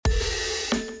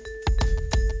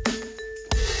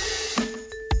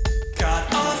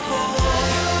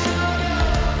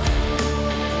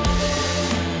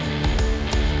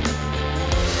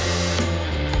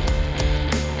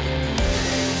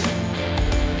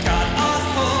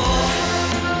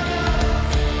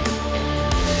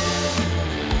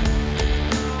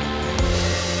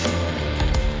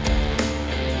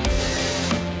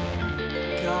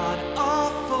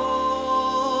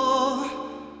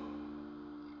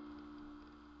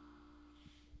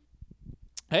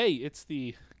Hey, it's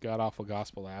the God Awful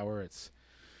Gospel Hour. It's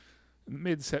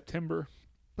mid-September.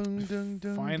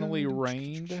 Finally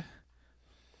rained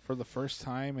for the first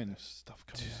time in Stuff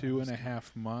coming out.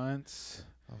 2.5 months.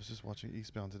 I was just watching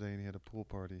Eastbound today, and he had a pool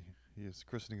party. He is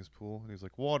christening his pool, and he was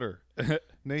like, "Water,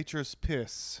 nature's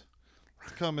piss.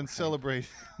 Come and celebrate."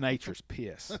 Nature's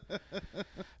piss.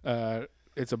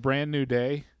 It's a brand new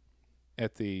day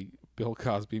at the Bill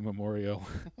Cosby Memorial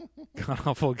God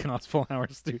Awful Gospel Hour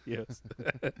Studios.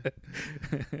 We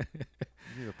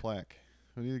need a plaque.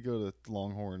 We need to go to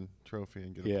Longhorn Trophy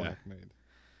and get a plaque made.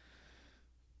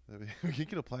 We could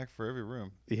get a plaque for every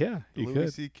room. Yeah, The you Louis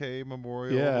could. C.K.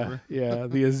 Memorial. Yeah.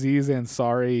 The Aziz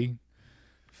Ansari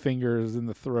fingers in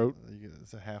the throat.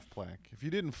 It's a half plaque. If you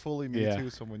didn't fully Me Too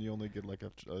someone, you only get like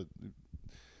a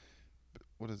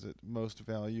what is it? Most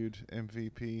valued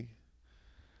MVP.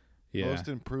 Yeah. Most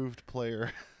improved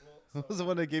player. What was the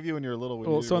one they gave you when you were little?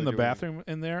 Well, so in the bathroom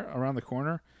in there, around the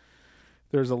corner,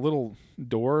 there's a little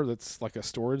door that's like a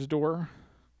storage door,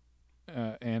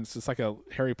 and it's just like a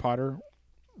Harry Potter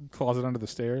closet under the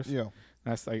stairs. Yeah,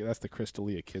 that's the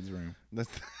Crystalia kids room. That's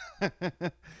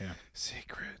yeah,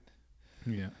 secret.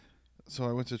 Yeah. So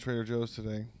I went to Trader Joe's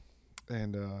today,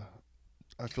 and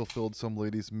I fulfilled some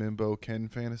lady's Mimbo Ken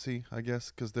fantasy, I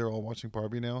guess, because they're all watching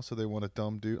Barbie now, so they want a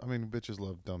dumb dude. I mean, bitches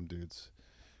love dumb dudes,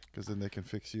 because then they can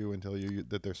fix you and tell you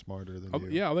that they're smarter than you.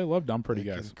 Yeah, they love dumb pretty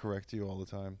they guys. Can correct you all the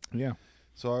time. Yeah.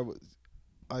 So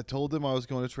I told them I was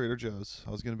going to Trader Joe's.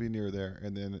 I was going to be near there,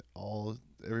 and then both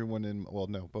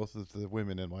of the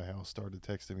women in my house started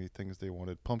texting me things they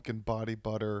wanted: pumpkin body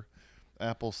butter,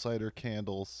 apple cider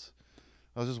candles.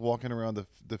 I was just walking around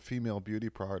the female beauty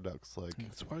products like.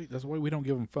 That's why we don't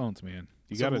give them phones, man.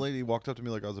 Some lady walked up to me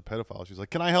like I was a pedophile. She's like,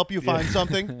 "Can I help you find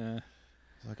something?" I was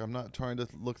like, "I'm not trying to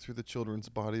look through the children's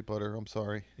body butter. I'm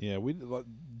sorry." Yeah, we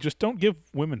just don't give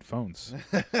women phones.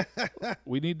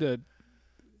 We need to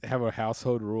have a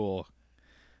household rule.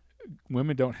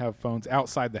 Women don't have phones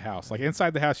outside the house. Like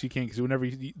inside the house, you can, because whenever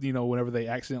they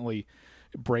accidentally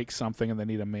break something and they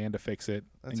need a man to fix it,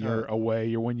 and you're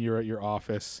away, when you're at your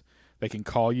office, they can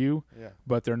call you. Yeah.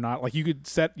 But they're not like, you could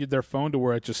set their phone to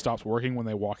where it just stops working when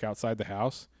they walk outside the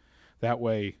house. That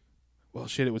way, well,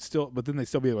 shit, it would still, but then they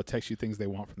still be able to text you things they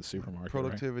want from the supermarket.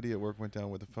 Productivity at work went down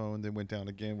with the phone. Then went down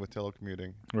again with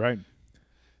telecommuting. Right.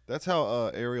 That's how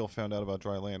Ariel found out about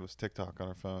dry land, was TikTok on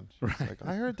her phone. She's like,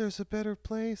 "I heard there's a better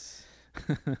place."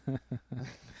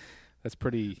 That's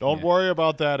pretty. Don't worry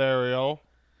about that, Ariel.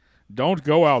 Don't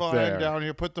go out there. Down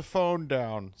here. Put the phone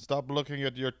down. Stop looking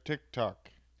at your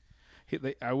TikTok.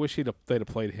 I wish they'd have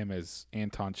played him as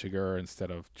Anton Chigurh instead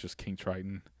of just King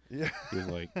Triton. Yeah. He was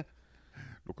like,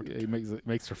 he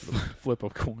makes her flip a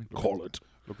coin. Call it.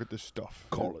 Look at this stuff.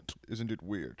 Call it. Isn't it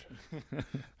weird?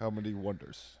 How many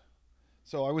wonders?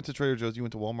 So I went to Trader Joe's. You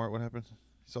went to Walmart. What happened? You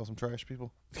saw some trash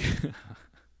people?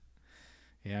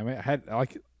 Yeah, I mean,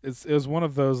 it was one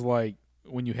of those, like,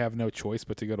 when you have no choice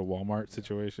but to go to Walmart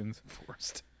situations.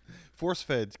 Force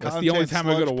fed. That's the only time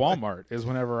I go to Walmart is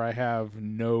whenever I have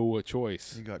no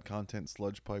choice. You got content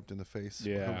sludge piped in the face.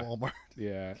 Yeah. At Walmart.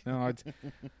 Yeah. No,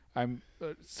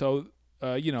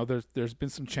 there's been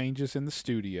some changes in the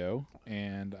studio,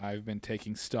 and I've been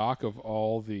taking stock of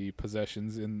all the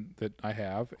possessions that I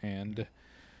have, and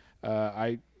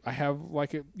I have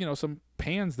some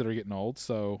pans that are getting old,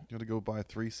 so you got to go buy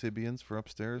 3 Sibians for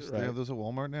upstairs. Right. They have those at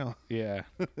Walmart now. Yeah.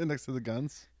 Next to the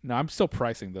guns. No, I'm still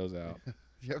pricing those out.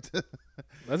 You have to.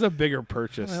 That's a bigger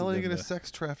purchase. How the hell are you going to sex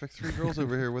traffic 3 girls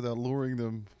over here without luring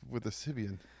them with a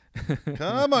Sibian?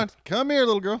 Come on, come here,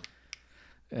 little girl.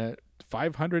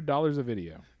 $500 a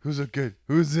video. Who's a good?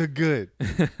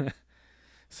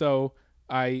 So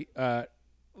I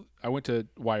went to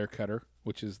Wirecutter,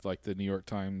 which is like the New York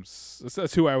Times.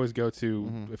 That's who I always go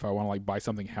to if I want to like buy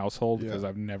something household, because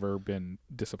I've never been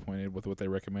disappointed with what they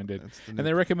recommended. And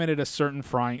they recommended a certain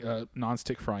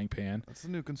nonstick frying pan. That's the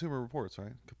new Consumer Reports,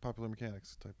 right? Popular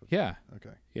Mechanics type of. Yeah.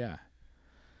 Okay. Yeah.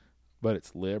 But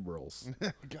it's liberals.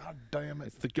 God damn it!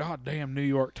 It's the goddamn New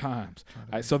York Times.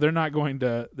 So they're not going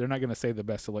to say the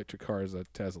best electric car is a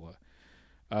Tesla.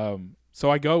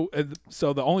 So I go.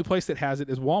 So the only place that has it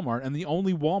is Walmart, and the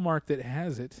only Walmart that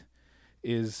has it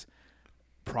is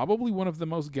probably one of the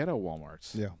most ghetto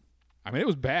Walmarts. Yeah. I mean, it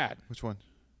was bad. Which one?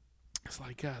 It's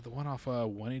like the one off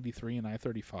 183 and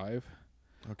I-35.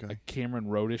 Okay. Like Cameron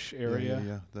Roadish area.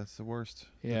 Yeah. That's the worst.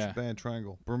 Yeah. That's a bad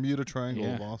triangle. Bermuda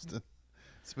Triangle of Austin.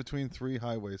 It's between 3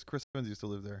 highways. Chris Evans used to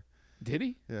live there. Did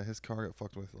he? Yeah, his car got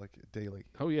fucked with like daily.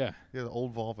 Oh, yeah. Yeah, the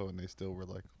old Volvo, and they still were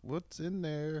like, "What's in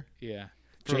there?" Yeah.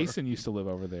 Jason used to live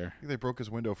over there. They broke his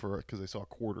window because they saw a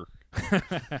quarter.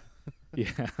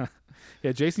 Yeah.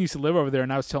 Yeah, Jason used to live over there,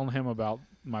 and I was telling him about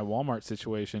my Walmart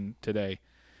situation today,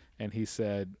 and he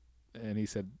said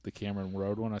the Cameron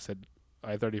Road one. I said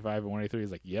I-35 and 183.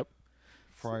 He's like, yep.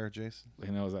 Friar Jason.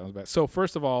 He knows that was bad. So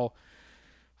first of all,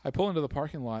 I pull into the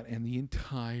parking lot, and the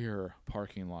entire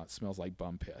parking lot smells like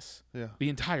bum piss. Yeah. The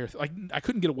entire like I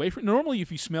couldn't get away from it. Normally,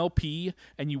 if you smell pee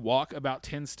and you walk about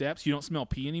 10 steps, you don't smell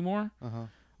pee anymore. Uh-huh.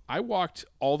 I walked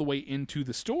all the way into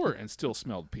the store and still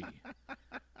smelled pee.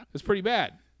 It's pretty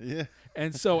bad. Yeah.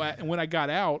 And so when I got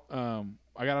out,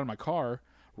 I got out of my car.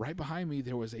 Right behind me,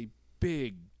 there was a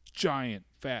big, giant,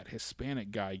 fat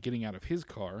Hispanic guy getting out of his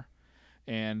car.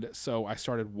 And so I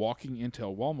started walking into a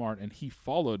Walmart, and he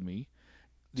followed me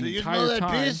the entire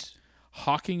time, piss?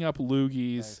 Hawking up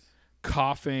loogies, nice.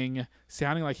 Coughing,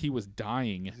 sounding like he was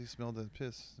dying. He smelled that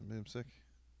piss. It made him sick.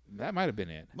 That might have been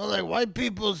it. Well, like white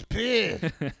people's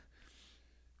piss.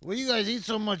 Well, you guys eat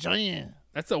so much onion.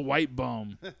 That's a white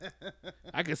bum.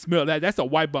 I can smell that. That's a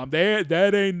white bum.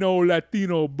 That ain't no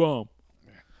Latino bum.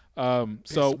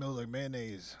 So smells like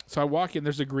mayonnaise. So I walk in.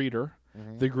 There's a greeter.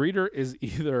 Mm-hmm. The greeter is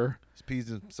either he's pees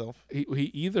himself.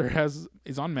 He either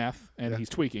is on meth and he's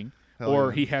tweaking,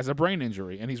 or he has a brain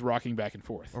injury and he's rocking back and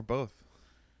forth, or both.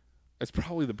 It's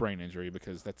probably the brain injury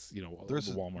because that's there's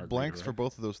the Walmart blanks greeter, for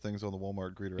both of those things on the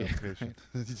Walmart greeter application.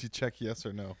 Did you check yes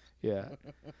or no? Yeah.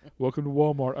 Welcome to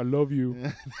Walmart. I love you.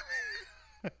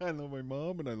 I love my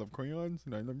mom and I love crayons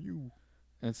and I love you.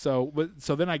 And so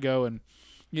then I go and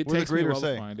it what takes did the me a greeter while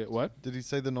say? to find it. What? Did he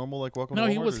say the normal like welcome? No,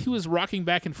 to Walmart, he was rocking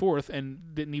back and forth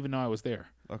and didn't even know I was there.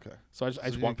 Okay. So I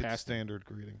just walked past. Standard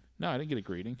greeting. No, I didn't get a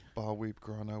greeting. Ba weep,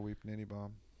 grana weep, nanny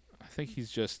bomb. I think he's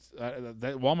just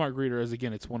that Walmart greeter is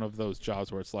again. It's one of those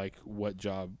jobs where it's like, what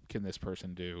job can this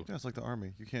person do? Yeah, it's like the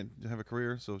army. You can't have a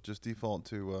career, so just default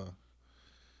to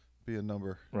be a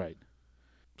number. Right.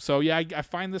 So yeah, I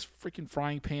find this freaking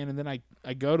frying pan, and then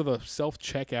I go to the self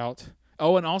checkout.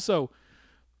 Oh, and also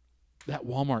that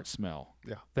Walmart smell.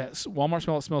 Yeah. That Walmart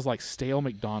smell. It smells like stale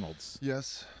McDonald's.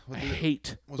 Yes. I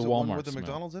hate the Walmart one with the smell.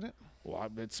 McDonald's in it?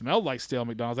 Well, it smelled like stale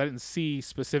McDonald's. I didn't see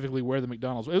specifically where the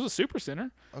McDonald's was. It was a super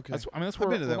center. Okay. That's I've where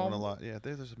been to that one a lot. Yeah,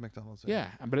 there's a McDonald's. Yeah,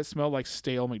 but it smelled like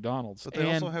stale McDonald's. But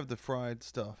they also have the fried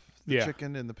stuff. The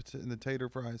chicken and the tater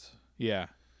fries. Yeah.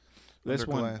 This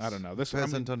under one, glass. I don't know. This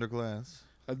Peasant under glass.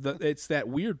 It's that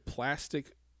weird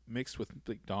plastic mixed with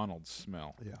McDonald's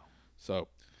smell. Yeah. So.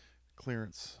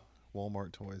 Clearance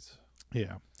Walmart toys.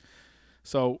 Yeah.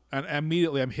 So and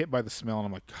immediately I'm hit by the smell, and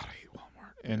I'm like, God, I hate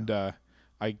Walmart. And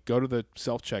I go to the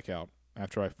self-checkout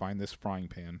after I find this frying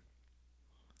pan.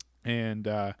 And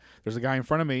there's a guy in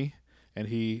front of me, and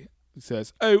he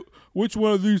says, "Hey, which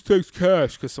one of these takes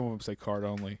cash?" Because some of them say card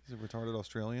only. He's a retarded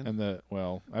Australian. And I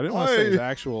didn't want to say his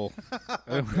actual. I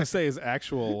didn't want to say his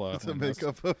actual. To make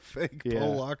up a fake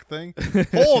Polak thing.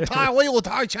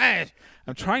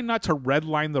 I'm trying not to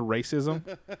redline the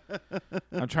racism.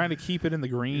 I'm trying to keep it in the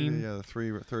green. Yeah,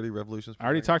 the 30 revolutions. I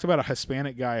already talked about a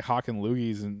Hispanic guy hawking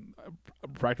loogies and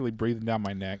practically breathing down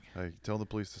my neck. Hey, tell the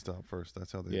police to stop first.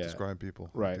 That's how they describe people.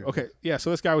 Right. Okay. Yeah. So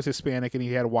this guy was Hispanic, and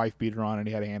he had a wife beater on, and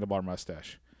he had a handlebar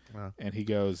mustache. Wow. And he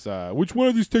goes, "Which one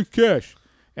of these takes cash?"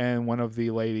 And one of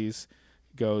the ladies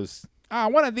goes,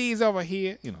 "One of these over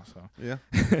here." So. Yeah.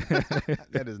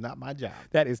 That is not my job.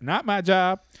 That is not my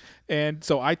job. And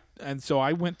so I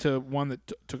went to one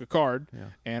that took a card,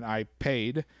 and I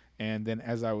paid. And then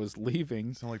as I was leaving,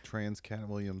 you sound like trans Cat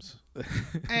Williams.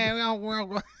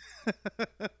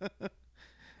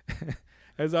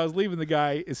 As I was leaving, the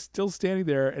guy is still standing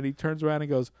there, and he turns around and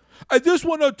goes, "I just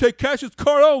want to take cash. It's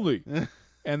card only."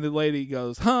 And the lady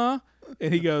goes, "Huh?"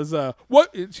 And he goes,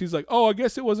 "What?" And she's like, "Oh, I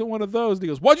guess it wasn't one of those." And he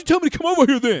goes, "Why'd you tell me to come over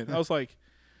here then?" I was like,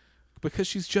 "Because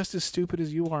she's just as stupid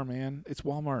as you are, man. It's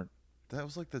Walmart." That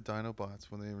was like the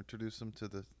Dinobots when they introduced them to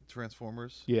the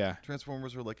Transformers. Yeah.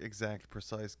 Transformers were like exact,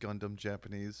 precise Gundam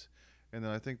Japanese. And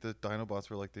then I think the Dinobots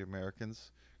were like the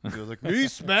Americans. It was like, me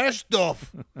smash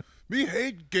stuff. Me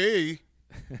hate gay.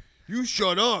 You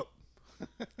shut up.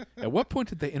 At what point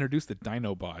did they introduce the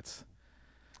Dinobots?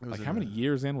 Like how many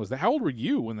years in was that? How old were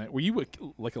you when that? Were you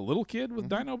like a little kid with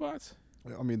Dinobots?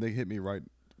 I mean, they hit me right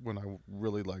when I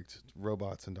really liked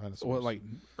robots and dinosaurs. What, like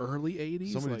early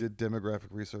 80s? Somebody did demographic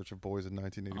research of boys in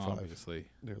 1985. Obviously.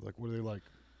 They're like, what are they like?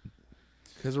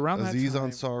 Because around Aziz that time...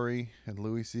 Ansari and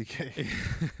Louis C.K.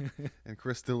 and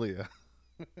Chris D'Elia.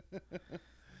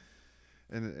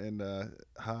 and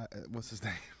what's his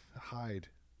name? Hyde.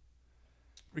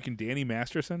 Freaking Danny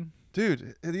Masterson?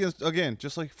 Dude, again,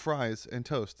 just like fries and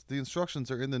toast, the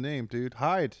instructions are in the name, dude.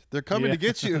 Hide. They're coming to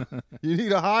get you. You need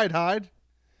to hide.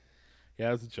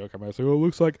 Yeah, that's a joke. I might say, "Oh, it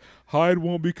looks like Hyde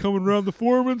won't be coming around the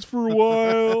Foremans for a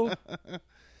while."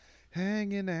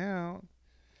 Hanging out.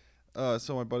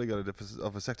 So my buddy got a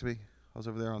vasectomy. I was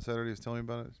over there on Saturday. He was telling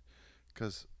me about it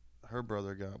because her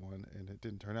brother got one and it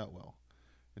didn't turn out well,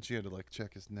 and she had to like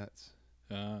check his nuts.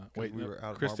 Wait, we were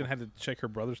out at Kristen Marble. had to check her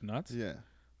brother's nuts? Yeah,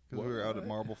 because we were out at What?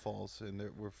 Marble Falls and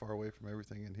we're far away from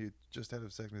everything. And he just had a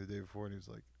vasectomy the day before, and he was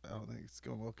like, "I don't think it's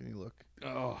going well. Can you look?"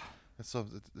 Oh. That's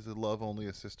something. It's a love only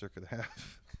a sister could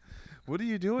have. What are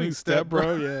you doing, Step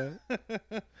bro?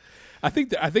 Yeah. I think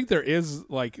there is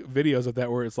like videos of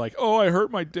that where it's like, oh, I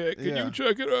hurt my dick. Can Yeah. you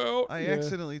check it out? I Yeah.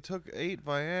 accidentally took 8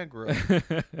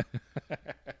 Viagra.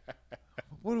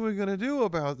 What are we gonna do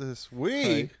about this?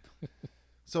 Right.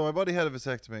 So my buddy had a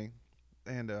vasectomy,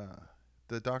 and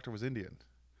the doctor was Indian,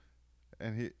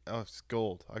 and it's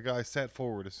gold. A guy sat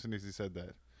forward as soon as he said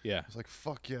that. Yeah. I was like,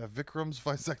 "Fuck yeah, Vikram's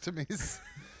vasectomies,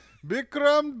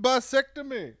 Vikram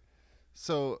vasectomy."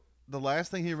 So the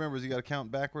last thing he remembers, you got to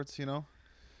count backwards,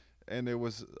 And it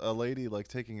was a lady like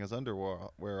taking his underwear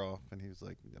off, and he was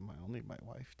like, my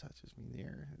wife touches me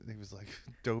there." And he was like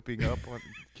doping up on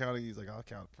counting. He's like, "I'll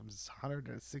count from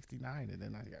 169, and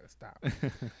then I gotta stop."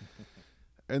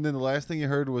 And then the last thing he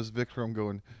heard was Vikram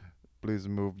going, "Please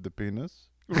move the penis."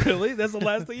 Really? That's the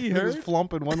last thing you He was heard?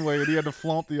 flumping one way, and he had to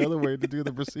flump the other way to do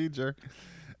the procedure.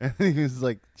 And he was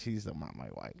like, "She's not my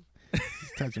wife.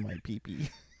 She's touching my pee-pee."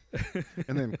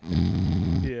 And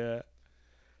then, Yeah.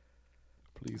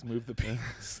 Please move the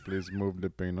penis. "Please move the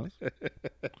penis."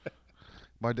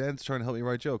 My dad's trying to help me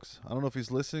write jokes. I don't know if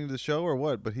he's listening to the show or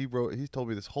what, but he told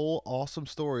me this whole awesome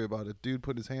story about a dude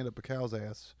putting his hand up a cow's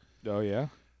ass. Oh, yeah?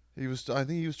 I think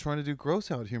he was trying to do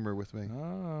gross out humor with me.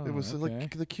 Oh, It was okay.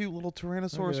 like the cute little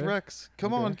Tyrannosaurus Okay. Rex.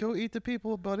 Come Okay. on, go eat the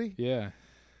people, buddy. Yeah.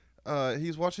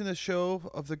 He's watching this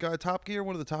show of the guy Top Gear,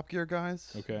 one of the Top Gear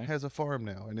guys. Okay. Has a farm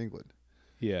now in England,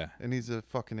 Yeah. and he's a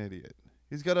fucking idiot.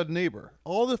 He's got a neighbor.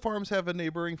 All the farms have a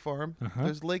neighboring farm. Uh-huh.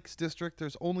 There's Lakes District.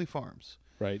 There's only farms.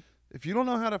 Right. If you don't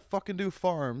know how to fucking do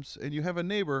farms and you have a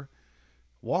neighbor,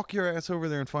 walk your ass over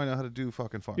there and find out how to do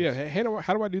fucking farms. Yeah. Hey,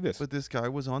 how do I do this? But this guy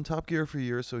was on Top Gear for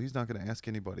years, so he's not going to ask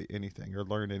anybody anything or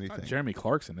learn anything. Not Jeremy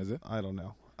Clarkson, is it? I don't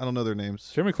know. I don't know their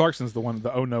names. Jeremy Clarkson's the one,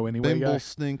 the oh no anyway Bimble guy.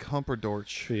 Snink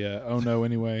Humperdorch. Yeah. Oh no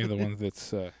anyway, the one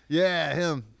that's. Yeah,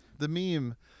 him. The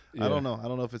meme. Yeah. I don't know. I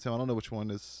don't know if it's him. I don't know which one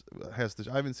has the.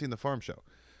 I haven't seen the farm show,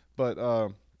 but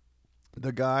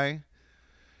the guy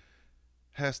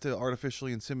has to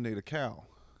artificially inseminate a cow,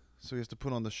 so he has to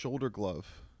put on the shoulder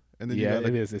glove, and then Yeah, you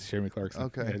gotta, it is. It's Jeremy Clarkson.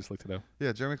 Okay. Yeah, I just looked it up.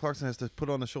 Yeah, Jeremy Clarkson has to put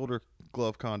on the shoulder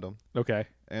glove condom, Okay.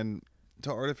 and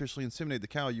to artificially inseminate the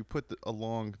cow, you put a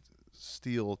long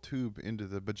steel tube into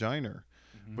the vagina,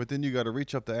 Mm-hmm. but then you got to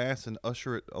reach up the ass and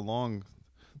usher it along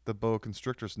the boa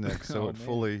constrictor's neck, so Oh, it man.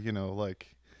 fully,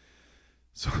 like.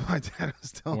 So my dad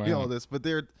was telling me Wow. all this, but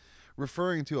they're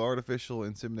referring to artificial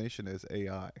insemination as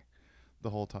AI the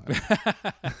whole time.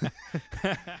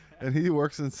 And he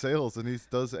works in sales, and he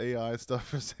does AI stuff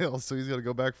for sales, so he's got to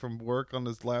go back from work on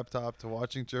his laptop to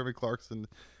watching Jeremy Clarkson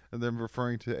and then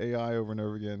referring to AI over and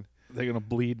over again. They're gonna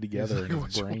bleed together in his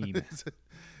Which one brain. is it?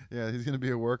 Yeah, he's going to be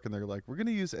at work, and they're like, "We're going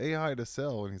to use AI to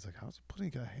sell." And he's like, "How's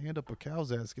putting a hand up a cow's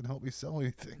ass can help me sell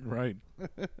anything?" Right.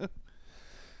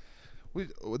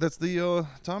 That's the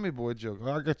Tommy Boy joke.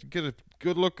 I got to get a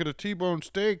good look at a T-bone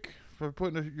steak for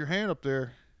putting your hand up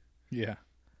there. Yeah.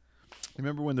 You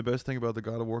remember when the best thing about the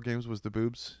God of War games was the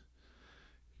boobs?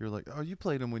 You're like, "Oh, you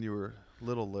played them when you were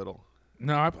little."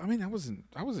 No, I mean I was in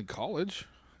college.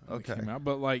 When it Okay. came out,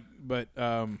 but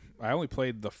I only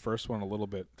played the first one a little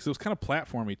bit because it was kind of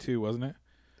platformy too, wasn't it?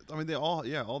 I mean, all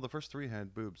the first 3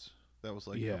 had boobs. That was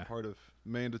like Yeah. a part of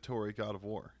mandatory God of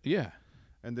War. Yeah.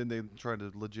 And then they tried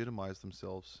to legitimize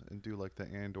themselves and do like the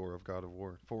Andor of God of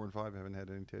War. 4 and 5 haven't had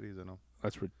any titties in them.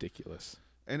 That's ridiculous.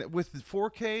 And with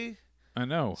 4K, I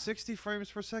know. 60 frames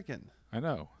per second. I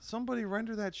know. Somebody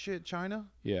render that shit, China.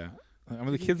 Yeah. I mean,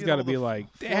 the You kids get got to all be the like,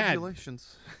 Dad,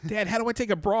 flabulations. Dad, how do I take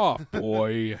a bra off?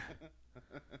 Boy.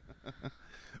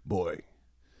 Boy,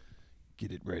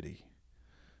 get it ready.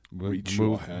 Reach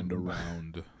your hand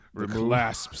around. The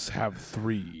clasps have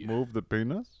 3. Move the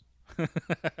penis.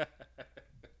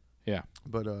 Yeah.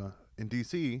 But in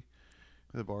DC,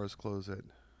 the bars close at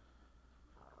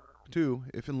 2,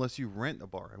 unless you rent a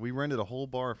bar. And we rented a whole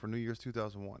bar for New Year's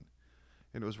 2001,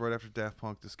 and it was right after Daft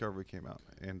Punk Discovery came out.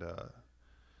 And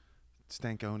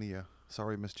Stankonia,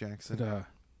 sorry, Miss Jackson. But,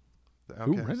 The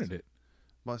who Outkast. rented it?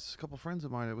 A couple friends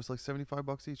of mine. It was like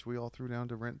 $75 each. We all threw down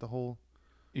to rent the whole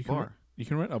You can bar. you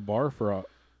can rent a bar for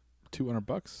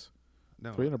 $200,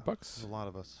 No, $300. there's a lot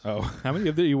of us. Oh, how many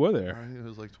of you were there? I think it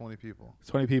was like 20 people.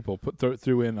 20 people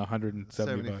threw in $175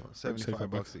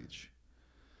 $75 each.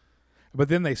 But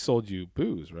then they sold you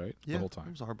booze, right? Yeah, The whole it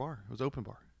time. was our bar. It was open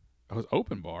bar. It was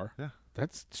open bar. Yeah.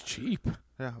 That's cheap.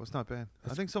 Yeah, it was not bad.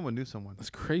 I think someone knew someone. That's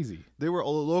crazy. They were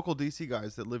all local DC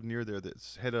guys that lived near there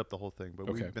that headed up the whole thing. But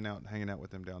Okay. we've been out hanging out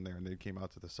with them down there, and they came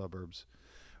out to the suburbs.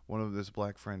 One of this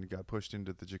black friend got pushed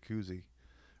into the jacuzzi.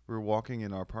 We were walking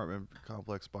in our apartment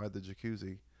complex by the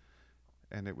jacuzzi,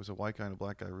 and it was a white guy and a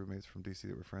black guy, roommates from DC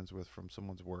that we're friends with from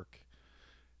someone's work.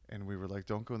 And we were like,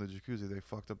 don't go in the jacuzzi. They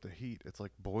fucked up the heat. It's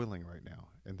like boiling right now.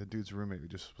 And the dude's roommate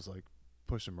just was like,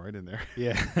 push him right in there.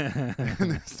 Yeah.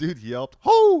 And this dude yelped,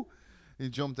 "Ho!" He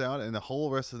jumped out, and the whole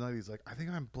rest of the night he's like, I think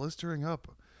I'm blistering up.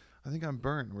 I think I'm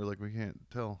burnt. And we're like, we can't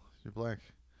tell. You're black.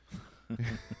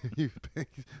 You pink.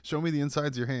 Show me the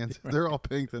insides of your hands. If they're all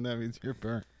pink, then that means you're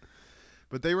burnt.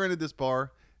 But they rented this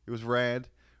bar. It was rad.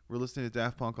 We're listening to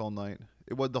Daft Punk all night.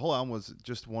 The whole album was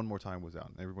just One More Time was out.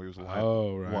 And everybody was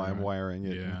wiring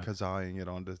it and kazaaing it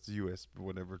onto US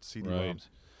whatever CD-ROMs.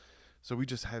 So we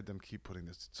just had them keep putting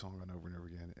this song on over and over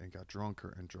again, and got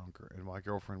drunker and drunker. And my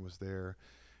girlfriend was there,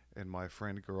 and my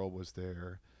friend girl was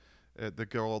there. The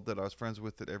girl that I was friends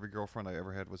with, that every girlfriend I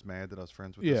ever had was mad that I was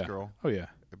friends with this girl. Oh, yeah.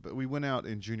 But we went out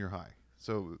in junior high,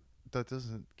 so that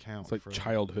doesn't count. It's like for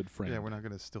childhood friend. Yeah, we're not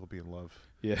going to still be in love.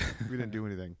 Yeah. We didn't do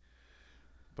anything.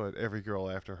 But every girl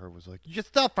after her was like, You're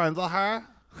still friends with her?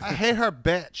 I hate her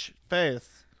bitch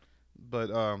face. but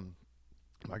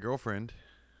my girlfriend,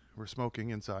 we're smoking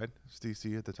inside. It's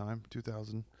DC at the time,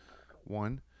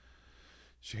 2001.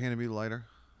 She handed me the lighter.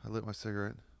 I lit my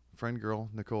cigarette. Friend girl,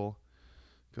 Nicole,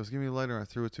 goes, give me a lighter. I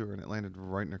threw it to her, and it landed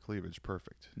right in her cleavage.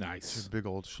 Perfect. Nice. Two big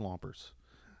old schlompers.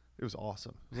 It was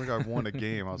awesome. It was like I won a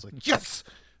game. I was like, yes!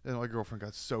 And my girlfriend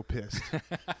got so pissed. She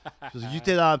was like, you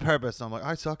did it on purpose. I'm like,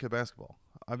 I suck at basketball.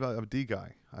 I'm a D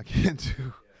guy. I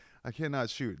cannot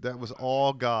shoot. That was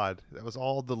all God. That was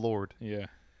all the Lord. Yeah.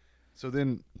 So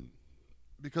then,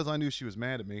 because I knew she was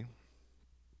mad at me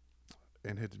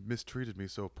and had mistreated me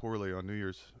so poorly on New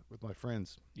Year's with my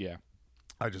friends, Yeah.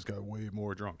 I just got way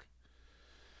more drunk.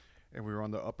 And we were on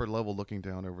the upper level looking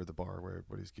down over the bar where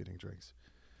everybody's getting drinks.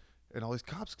 And all these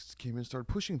cops came in and started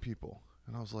pushing people.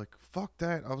 And I was like, fuck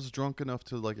that. I was drunk enough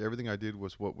to, like, everything I did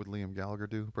was what would Liam Gallagher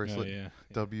do? Bracelet. Yeah.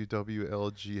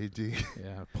 WWLGAD.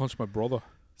 Yeah. Punch my brother.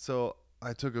 So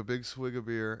I took a big swig of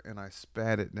beer and I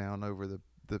spat it down over the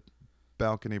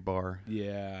balcony bar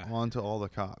Yeah. onto all the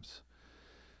cops.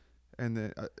 And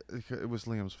then it was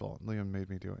Liam's fault. Liam made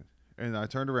me do it. And I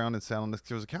turned around and sat on this.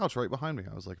 There was a couch right behind me.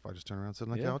 I was like, if I just turn around and sit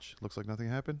on the couch, looks like nothing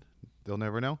happened. They'll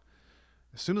never know.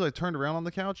 As soon as I turned around on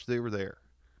the couch, they were there.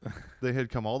 They had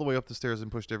come all the way up the stars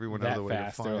and pushed everyone out of the way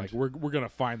fast. to They're find. like, we're gonna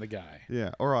find the guy.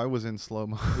 Yeah, or I was in slow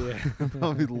mo. Yeah.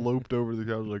 Probably loped over the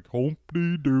couch like,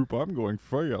 humpty doop, I'm going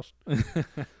fast.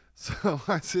 So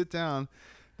I sit down.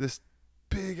 This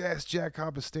big ass Jack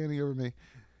Cop is standing over me,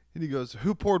 and he goes,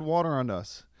 "Who poured water on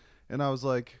us?" And I was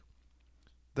like,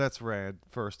 "That's rad,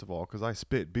 first of all, because I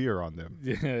spit beer on them.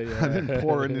 Yeah. I didn't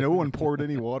pour any. No one poured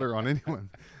any water on anyone."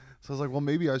 So I was like, well,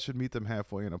 maybe I should meet them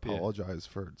halfway and apologize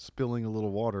for spilling a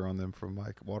little water on them from my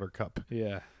water cup.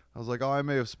 Yeah. I was like, oh, I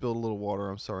may have spilled a little water.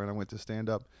 I'm sorry. And I went to stand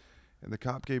up, and the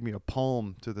cop gave me a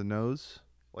palm to the nose,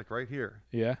 like right here,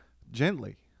 Yeah.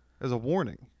 gently, as a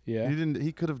warning. Yeah.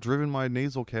 He could have driven my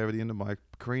nasal cavity into my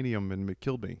cranium and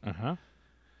killed me. Uh-huh.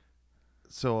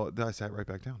 So then I sat right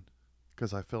back down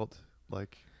because I felt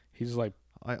like He's like,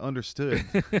 I understood.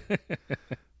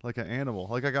 Like an animal.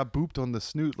 Like I got booped on the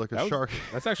snoot like a shark.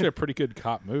 That's actually a pretty good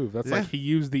cop move. That's Yeah. like he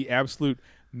used the absolute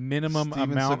minimum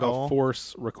Steven amount Seagal. of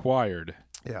force required.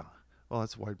 Yeah. Well,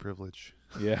 that's white privilege.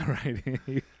 Yeah,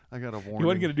 right. I got a warning. You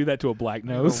wasn't going to do that to a black I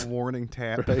got nose. a warning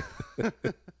tap. Right.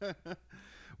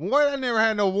 What? I never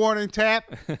had no warning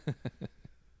tap.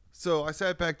 So I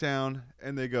sat back down,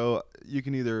 and they go, you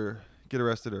can either get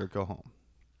arrested or go home.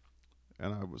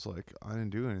 And I was like, I didn't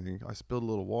do anything. I spilled a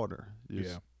little water. You're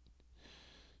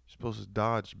supposed to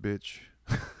dodge, bitch.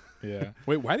 Yeah.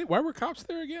 Wait, why were cops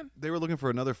there again? They were looking for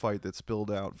another fight that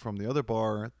spilled out from the other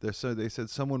bar. They said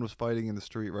someone was fighting in the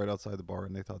street right outside the bar,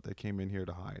 and they thought they came in here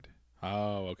to hide.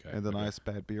 Oh, okay. And then okay. I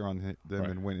spat beer on them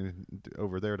and went in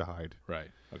over there to hide. Right.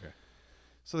 Okay.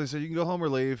 So they said, you can go home or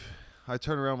leave. I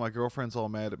turn around. My girlfriend's all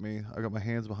mad at me. I got my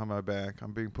hands behind my back.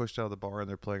 I'm being pushed out of the bar, and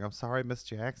they're playing, I'm sorry, Miss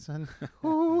Jackson.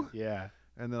 Ooh. Yeah.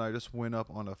 And then I just went up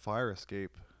on a fire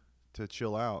escape to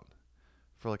chill out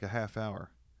for like a half hour.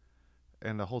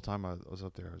 And the whole time I was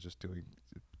up there, I was just doing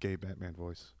gay Batman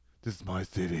voice. This is my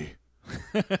city.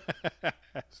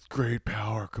 It's great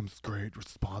power comes great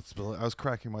responsibility. I was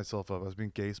cracking myself up. I was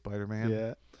being gay Spider-Man.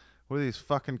 Yeah. What do these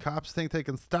fucking cops think they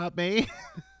can stop me?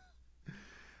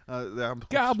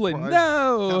 Goblin, surprised-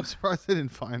 no! I'm surprised they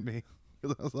didn't find me.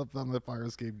 Because I was up on the fire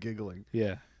escape giggling,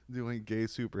 Yeah. doing gay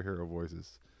superhero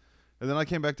voices. And then I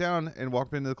came back down and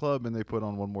walked into the club, and they put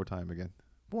on One More Time again.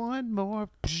 One more.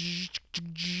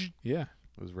 Yeah,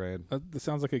 It was rad. that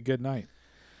sounds like a good night.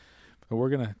 But we're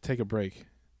gonna take a break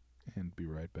and be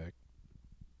right back.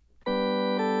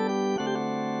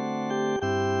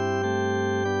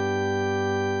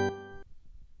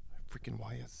 Freaking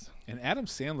Wyeths. And Adam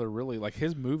Sandler really, like,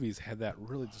 his movies had that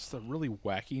really, just a really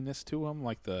wackiness to them,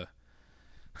 like the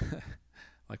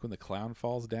like when the clown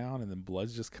falls down and then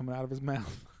blood's just coming out of his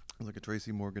mouth. It was like a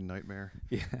Tracy Morgan nightmare.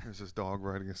 Yeah, There's this dog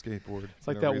riding a skateboard. it's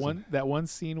like that one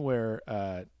scene where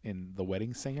in The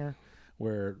Wedding Singer,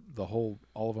 where all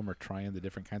of them are trying the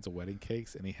different kinds of wedding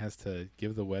cakes, and he has to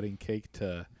give the wedding cake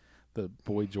to the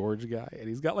Boy George guy, and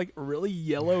he's got like really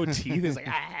yellow teeth. He's like,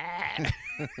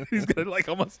 he's gonna like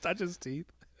almost touch his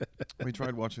teeth. We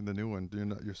tried watching the new one.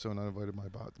 You're So Not Invited, My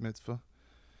Bat Mitzvah.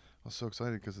 I was so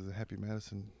excited because of the Happy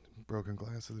Madison broken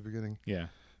glass at the beginning. Yeah,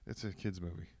 It's a kid's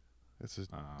movie. It's a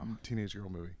teenage girl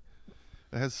movie.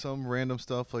 It has some random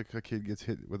stuff, like a kid gets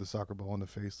hit with a soccer ball in the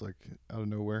face, like out of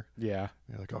nowhere. yeah,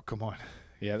 You're like, oh, come on.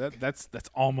 yeah. That's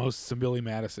almost some Billy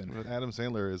Madison. But Adam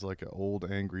Sandler is like an old,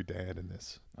 angry dad in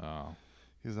this. Oh,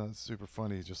 He's not super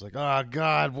funny. He's just like, oh,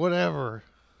 God, whatever.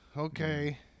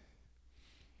 Okay.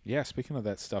 yeah. Speaking of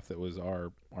that stuff that was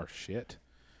our shit,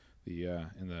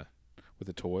 with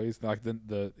the toys, like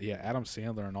the Adam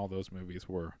Sandler and all those movies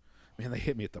were, man, they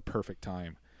hit me at the perfect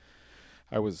time.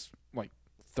 I was like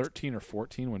 13 or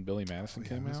 14 when Billy Madison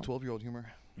came It's out. 12-year-old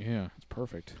humor. Yeah, it's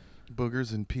perfect.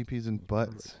 Boogers and peepees and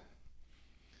butts.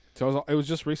 So it was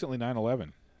just recently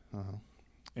 9/11, Uh-huh.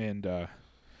 and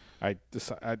I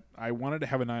decided I wanted to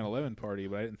have a 9/11 party,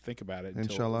 but I didn't think about it until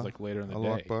it Inshallah. was like later in the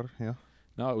Allah day. Akbar, yeah.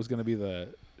 No, it was going to be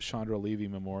the Chandra Levy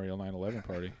Memorial 9/11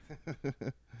 party.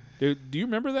 Dude, do you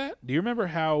remember that? Do you remember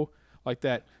how like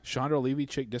that Chandra Levy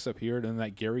chick disappeared and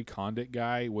that Gary Condit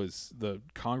guy was the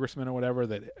congressman or whatever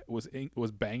that was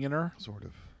banging her? Sort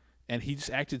of. And he just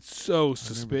acted so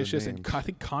suspicious. And I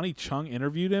think Connie Chung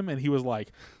interviewed him, and he was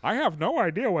like, "I have no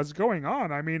idea what's going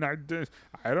on. I mean, I don't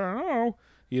know,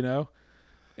 you know."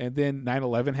 And then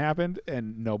 9/11 happened,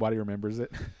 and nobody remembers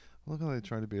it. Look how they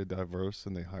tried to be diverse,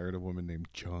 and they hired a woman named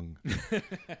Chung.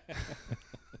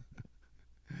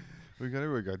 We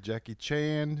got Jackie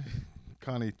Chan,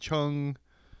 Connie Chung.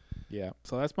 Yeah.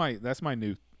 So that's my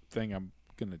new thing. I'm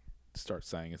gonna start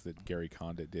saying is that Gary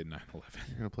Condit did 9/11.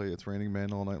 You're gonna play "It's Raining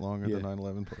Men" all night long at Yeah. the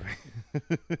 9/11 party.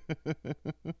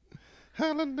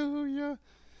 Hallelujah.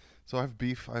 So I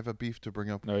have a beef to bring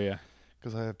up Oh yeah.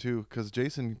 because I have two. Because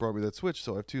Jason brought me that Switch,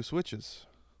 so I have two Switches.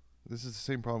 This is the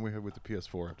same problem we had with the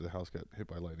PS4 after the house got hit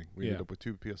by lightning. We ended up with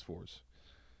two PS4s.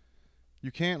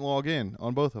 You can't log in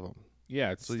on both of them,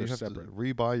 Yeah. so They're you have separate. to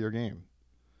rebuy your game.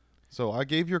 So I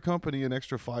gave your company an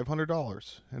extra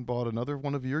 $500 and bought another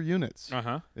one of your units.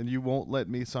 And you won't let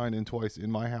me sign in twice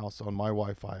in my house on my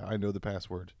Wi-Fi. I know the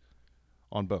password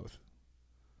on both.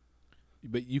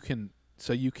 But you can.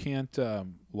 So you can't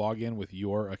log in with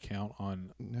your account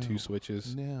on two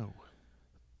Switches. No.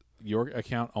 Your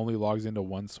account only logs into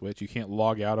one Switch. You can't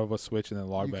log out of a Switch and then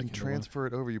log You back can into transfer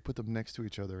it over. You put them next to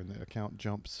each other, and the account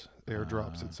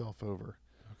airdrops itself over.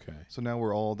 one. Okay. So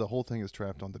now the whole thing is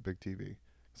trapped on the big TV.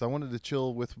 So I wanted to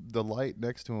chill with the light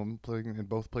next to him, and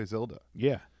both play Zelda.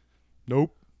 Yeah.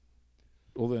 Nope.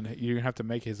 Well, then you're gonna have to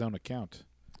make his own account.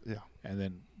 Yeah. And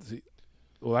then,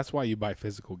 well, that's why you buy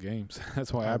physical games.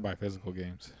 That's why I buy physical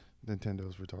games.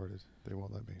 Nintendo retarded. They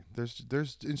won't let me.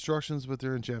 There's instructions, but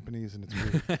they're in Japanese, and it's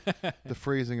weird. The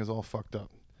phrasing is all fucked up.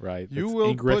 Right. You It's will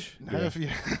English. put half.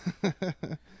 Yeah.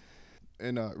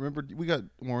 And remember, we got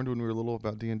warned when we were little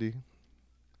about D&D.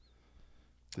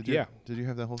 Yeah. Did you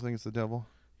have that whole thing? It's the devil.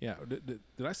 Yeah. Did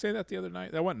I say that the other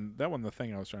night? That wasn't the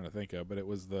thing I was trying to think of, but it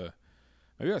was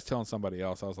maybe I was telling somebody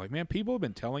else. I was like, man, people have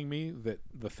been telling me that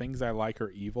the things I like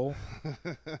are evil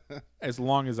as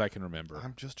long as I can remember.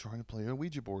 I'm just trying to play a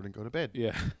Ouija board and go to bed.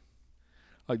 Yeah.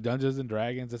 Like Dungeons and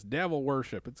Dragons, it's devil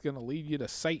worship. It's going to lead you to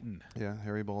Satan. Yeah,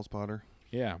 Harry Balls Potter.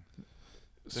 Yeah.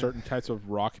 Certain types of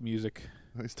rock music.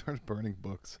 They started burning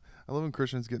books. I love when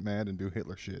Christians get mad and do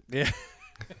Hitler shit. Yeah.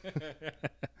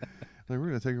 Like, we're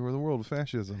gonna take over the world with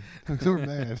fascism. So we're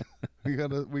mad. We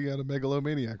got a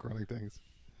megalomaniac running things.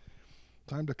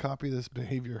 Time to copy this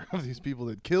behavior of these people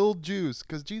that killed Jews.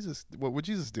 Because Jesus, what would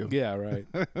Jesus do? Yeah, right.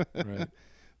 Right.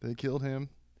 They killed him.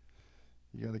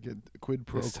 You got to get quid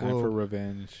pro It's quo. time for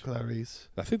revenge. Clarice.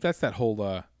 I think that's that whole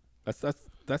that's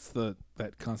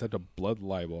that concept of blood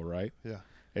libel, right? Yeah.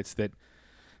 It's that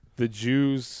the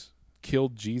Jews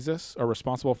killed Jesus, are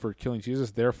responsible for killing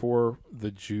Jesus, therefore the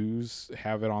Jews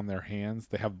have it on their hands.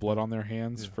 They have blood on their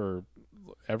hands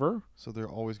forever. So they're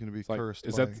always going to be It's like, cursed.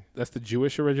 That's the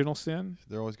Jewish original sin?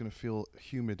 They're always going to feel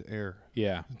humid air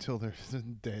Yeah. until they're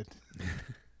dead.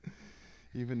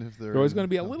 Even if They're always going to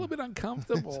be a little bit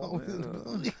uncomfortable.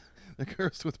 They're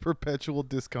cursed with perpetual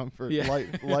discomfort, Yeah.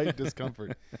 light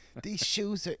discomfort. These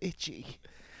shoes are itchy.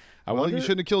 I Well, wonder, you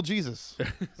shouldn't have killed Jesus.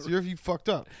 So you fucked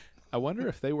up. I wonder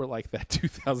if they were like that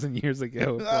 2,000 years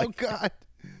ago. If, Oh, like, God.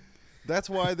 That's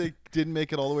why they didn't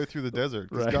make it all the way through the desert.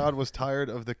 Because Right. God was tired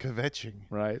of the kvetching.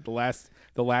 right? The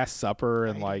Last Supper,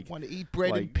 and I like, want to eat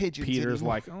bread like and pigeons Peter's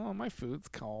anymore. like, oh, my food's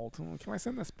cold. Oh, can I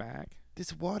send this back?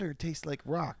 This water tastes like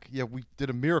rock. Yeah, we did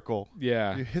a miracle.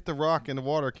 Yeah. You hit the rock and the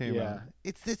water came Yeah. out.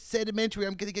 It's this sedimentary.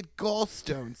 I'm gonna get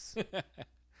gallstones.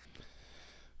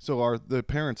 So the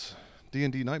parents'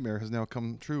 D&D nightmare has now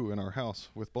come true in our house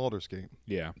with Baldur's Gate.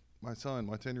 Yeah. My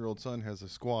 10-year-old son has a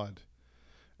squad.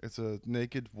 It's a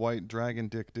naked white dragon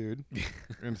dick dude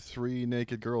and 3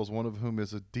 naked girls, one of whom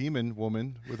is a demon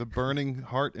woman with a burning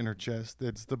heart in her chest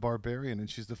that's the barbarian, and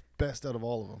she's the best out of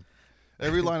all of them.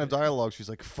 Every line of dialogue, she's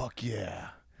like, fuck yeah.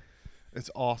 It's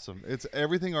awesome. It's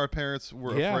everything our parents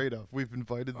were Yeah. afraid of. We've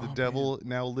invited the devil,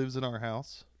 now lives in our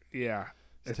house. Yeah.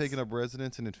 It's taken up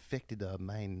residence and infected our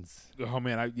minds. Oh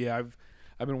man, I've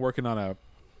been working on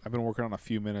a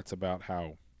few minutes about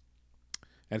how,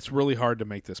 and it's really hard to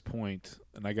make this point,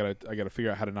 and I gotta figure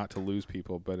out how to not to lose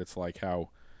people. But it's like how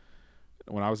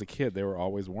when I was a kid, they were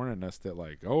always warning us that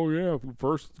like, oh yeah,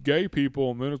 first gay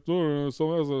people, and then it's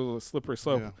so that's a slippery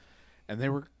slope, Yeah. and they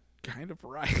were kind of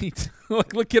right.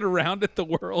 Like looking around at the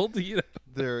world, you know.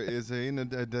 There is a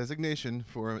designation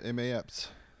for MAPs.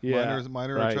 Yeah,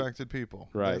 Minor right. attracted people.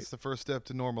 Right. That's the first step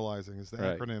to normalizing is the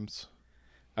Right. acronyms.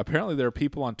 Apparently, there are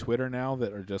people on Twitter now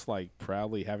that are just like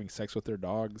proudly having sex with their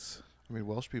dogs. I mean,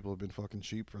 Welsh people have been fucking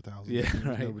sheep for thousands Yeah, of years.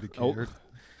 right. Nobody Oh, cared.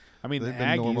 I mean, They've been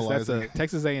Aggies. That's a normalizing.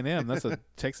 Texas A&M. That's a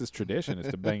Texas tradition.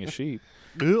 Is to bang a sheep.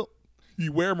 Ugh.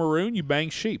 You wear maroon, you bang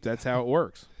sheep. That's how it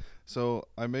works. So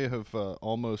I may have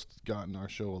almost gotten our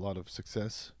show a lot of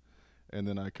success, and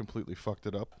then I completely fucked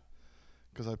it up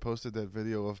because I posted that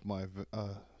video of my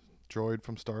droid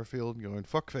from Starfield going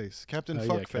fuckface, Captain Yeah,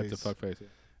 Fuckface, Captain Fuckface. Yeah.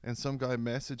 and some guy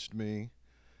messaged me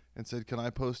and said, "Can I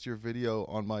post your video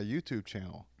on my YouTube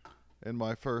channel?" And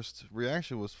my first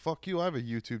reaction was, "Fuck you! I have a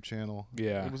YouTube channel."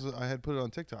 Yeah. I had put it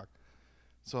on TikTok,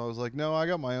 so I was like, "No, I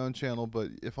got my own channel, but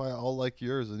if I'll like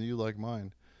yours and you like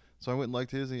mine." So I went and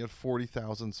liked his, and he had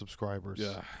 40,000 subscribers.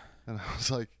 Yeah. And I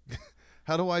was like,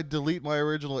 "How do I delete my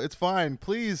original?" It's fine,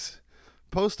 please.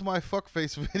 Post my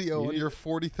fuckface video on your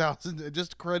 40,000.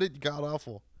 Just credit God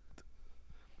awful.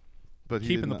 But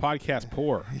Keeping the podcast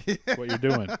poor. That's what you're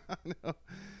doing.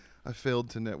 I failed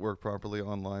to network properly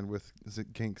online with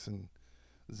kinks and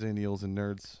Xennials and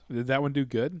nerds. Did that one do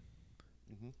good?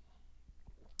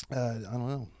 I don't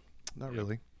know. Not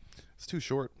really. It's too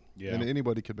short. Yeah. And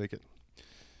anybody could make it.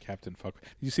 Captain Fuck. Did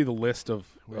you see the list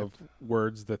of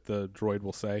words that the droid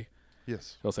will say?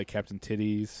 Yes. He'll say Captain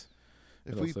Titties.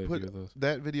 If It'll we say a put few of those.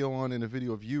 that video on and a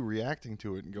video of you reacting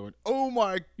to it and going, "Oh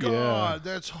my Yeah. God,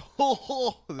 that's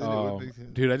ho," then it Oh, would be,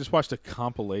 dude, I just watched a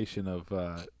compilation of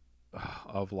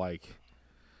like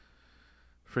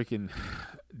freaking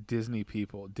Disney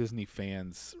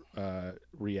fans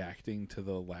reacting to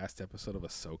the last episode of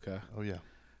Ahsoka. oh yeah,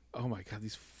 Oh my God,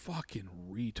 these fucking it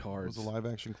was retards. a live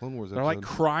action Clone Wars They're episode. like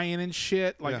crying and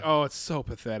shit. Like, Yeah. oh, it's so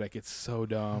pathetic. It's so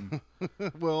dumb.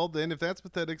 Well, then if that's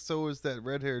pathetic, so is that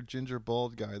red-haired ginger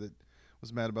bald guy that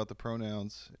was mad about the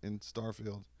pronouns in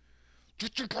Starfield.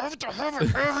 Did you have to have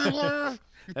it everywhere?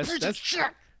 You That's- piece of that's-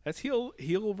 shit. That's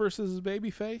heel versus baby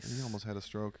face. He almost had a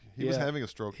stroke. He was Yeah. having a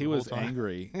stroke. He the was whole time.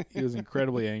 angry. He was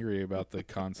incredibly angry about the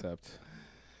concept.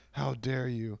 How dare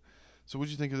you? So,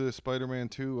 what'd you think of the Spider-Man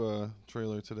 2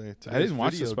 trailer today? I didn't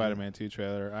watch the Video game. Spider-Man 2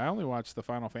 trailer. I only watched the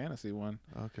Final Fantasy one.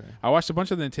 Okay. I watched a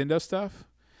bunch of the Nintendo stuff,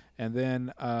 and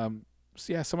then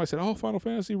somebody said, "Oh, Final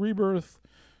Fantasy Rebirth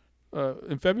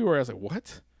in February." I was like,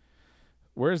 "What?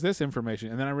 Where's this information?"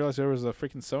 And then I realized there was a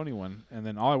freaking Sony one, and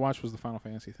then all I watched was the Final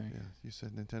Fantasy thing. Yeah, you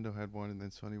said Nintendo had one, and then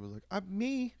Sony was like,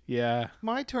 "Me, Yeah.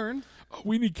 my turn. Oh,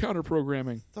 we need counter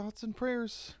programming. Thoughts and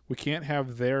prayers." We can't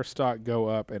have their stock go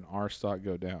up and our stock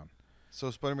go down. So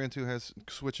Spider-Man 2 has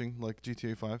switching like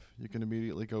GTA 5. You can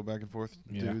immediately go back and forth,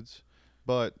 Yeah. dudes.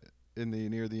 But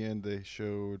near the end, they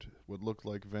showed what looked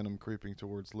like Venom creeping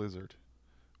towards Lizard,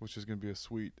 which is going to be a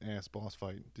sweet ass boss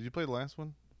fight. Did you play the last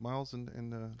one, Miles? And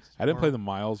I didn't play the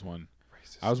Miles one.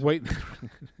 Racist. I was waiting.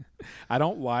 I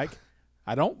don't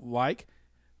like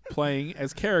playing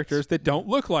as characters that don't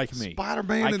look like me.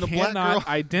 Spider-Man I and the black cannot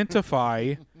girl.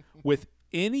 identify with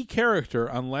any character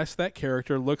unless that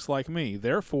character looks like me.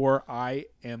 Therefore,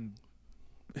 I'm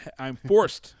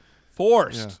forced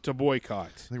Yeah. to boycott.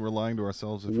 I think we're lying to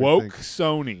ourselves. If Woke we think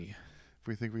Sony. If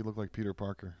we think we look like Peter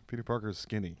Parker. Peter Parker is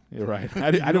skinny. You're right.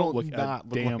 I don't look a not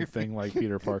look damn like thing like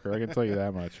Peter Parker. I can tell you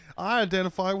that much. I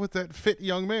identify with that fit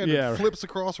young man Yeah. that flips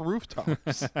across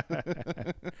rooftops.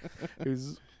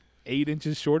 Who's 8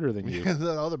 inches shorter than you.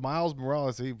 The other Miles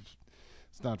Morales,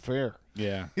 it's not fair.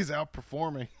 Yeah. He's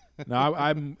outperforming. No,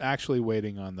 I'm actually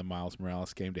waiting on the Miles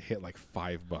Morales game to hit like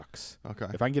 $5. Okay.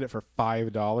 If I can get it for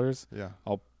 $5, Yeah.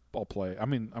 I'll play. I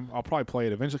mean, I'll probably play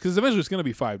it eventually because eventually it's going to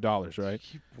be $5, right?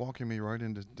 Keep walking me right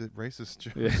into the racist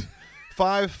jokes. Yeah.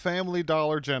 5 Family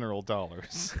Dollar General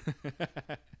dollars.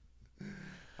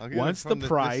 I'll get it Once the from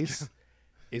price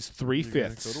is you gotta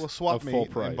 3/5 go to a swap of full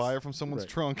meet price, and buy it from someone's Right.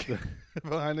 trunk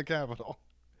behind the Capitol.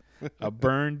 a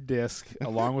burned disc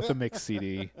along with a mix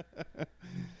CD,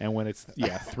 and when it's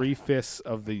 3/5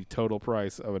 of the total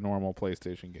price of a normal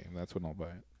PlayStation game, that's when I'll buy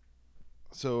it.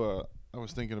 So I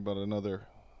was thinking about another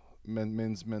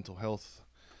men's mental health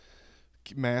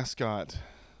mascot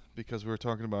because we were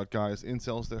talking about guys,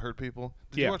 incels that hurt people.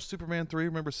 Did you watch Superman 3?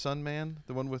 Remember Sunman,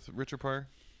 the one with Richard Pryor?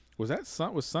 Was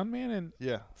Sunman in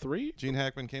Yeah. 3? Gene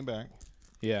Hackman came back,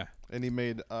 Yeah. and he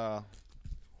made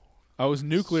Oh, it was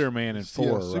Nuclear Man in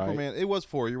 4, right? Superman. It was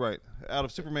 4, you're right. Out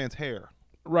of Superman's hair.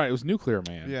 Right, it was Nuclear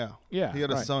Man. Yeah. Yeah, He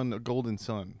had a right. son, a golden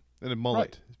son, and a mullet.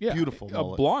 Right. Yeah. Beautiful a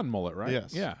mullet. blonde mullet, right?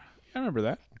 Yes. Yeah. I remember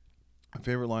that. My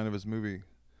favorite line of his movie,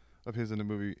 in the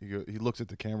movie, he looks at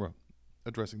the camera,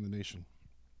 addressing the nation,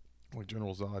 like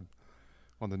General Zod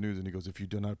on the news, and he goes, "If you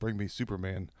do not bring me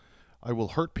Superman, I will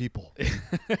hurt people."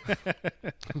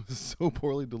 So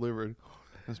poorly delivered,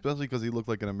 especially because he looked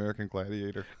like an American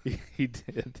gladiator. He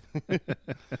did.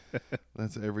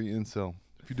 That's every incel.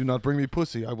 If you do not bring me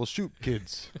pussy, I will shoot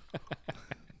kids.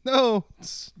 No,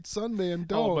 Sunman,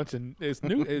 don't. Oh, a bunch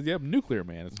of Nuclear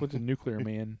Man. It's a bunch of Nuclear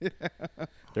Man.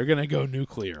 They're gonna go I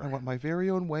nuclear. want my very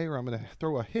own way, or I'm gonna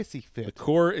throw a hissy The fit.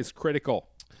 core is critical.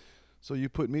 So you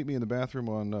put Meet Me in the Bathroom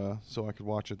on, so I could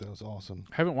watch it. That was awesome.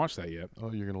 I haven't watched that yet.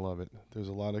 Oh, you're gonna love it. There's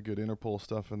a lot of good Interpol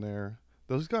stuff in there.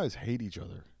 Those guys hate each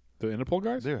other. The Interpol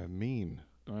guys? They're mean.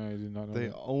 I did not know. They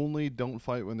that. only don't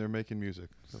fight when they're making music.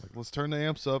 They're like, let's turn the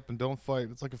amps up and don't fight.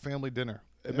 It's like a family dinner.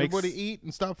 It Everybody makes- eat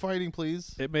and stop fighting,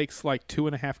 please. It makes like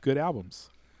 2.5 good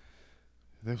albums,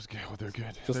 Those good. Oh, they're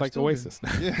good. just They're like still Oasis.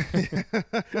 good.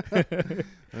 Yeah.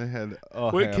 They had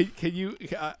a Wait, half. can you?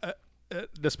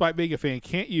 Despite being a fan,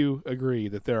 can't you agree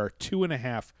that there are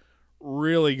 2.5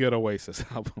 really good Oasis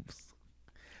albums?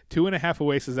 2.5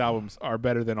 Oasis albums are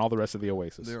better than all the rest of the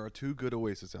Oasis. There are 2 good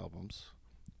Oasis albums.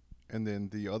 And then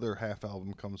the other half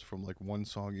album comes from like 1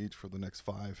 song each for the next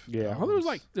 5. Yeah, well, there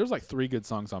was like 3 good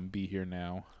songs on Be Here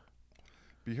Now.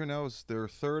 Be Here Now is their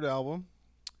 3rd album.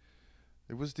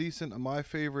 It was decent. My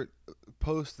favorite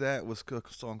post that was a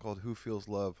song called Who Feels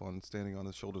Love on Standing on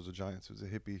the Shoulders of Giants. It was a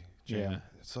hippie jam,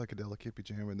 psychedelic hippie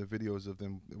jam, and the videos of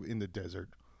them in the desert.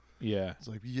 Yeah, It's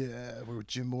like, yeah, we're with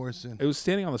Jim Morrison. it was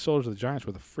Standing on the Shoulders of the Giants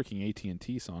where the freaking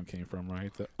AT&T song came from,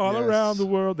 right? The All Yes. Around the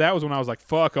World. That was when I was like,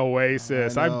 fuck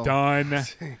Oasis. I I'm know. done.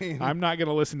 Same. I'm not going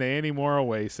to listen to any more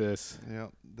Oasis. Yeah,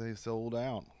 they sold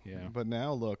out. Yeah. But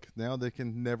now, look, now they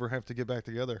can never have to get back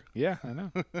together. Yeah, I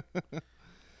know.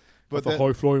 But the that,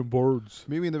 high-flying birds.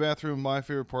 Meet Me in the Bathroom, my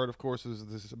favorite part, of course, is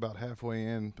this is about halfway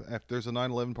in. After, there's a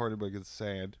 9/11 party, but it gets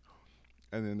sad.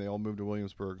 And then they all move to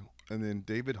Williamsburg. And then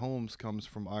David Holmes comes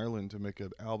from Ireland to make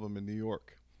an album in New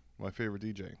York. My favorite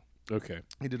DJ. Okay.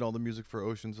 He did all the music for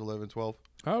Oceans 11, 12.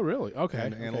 Oh, really? Okay.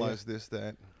 And Okay, analyzed this,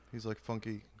 that. He's like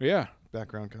funky Yeah.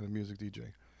 background kind of music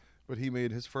DJ. But he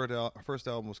made his first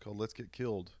album was called Let's Get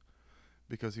Killed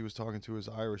because he was talking to his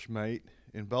Irish mate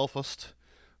in Belfast.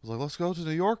 He was like, let's go to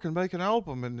New York and make an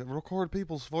album and record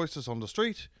people's voices on the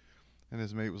street. And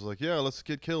his mate was like, yeah, let's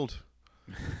get killed.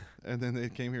 And then they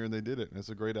came here and they did it. And it's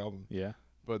a great album. Yeah.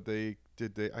 But I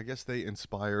guess they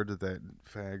inspired that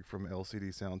fag from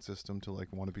LCD Sound System to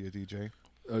like want to be a DJ.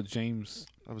 James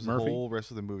That was Murphy? the whole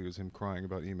rest of the movie was him crying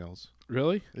about emails.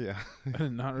 Really? Yeah. I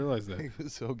did not realize that. He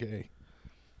was so gay.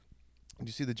 Did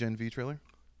you see the Gen V trailer?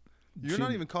 You're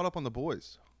not even caught up on The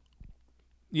Boys.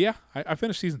 Yeah, I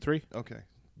finished season 3. Okay.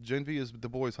 Gen V is The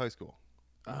Boys High School.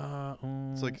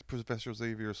 It's like Professor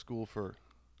Xavier's school for...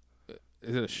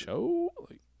 is it a show?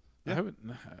 Like, Yeah.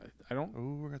 I don't. Oh,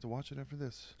 we're going to have to watch it after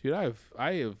this. Dude, I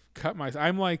have cut my.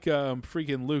 I'm like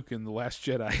freaking Luke in The Last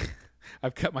Jedi.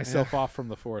 I've cut myself off from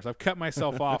the Force. I've cut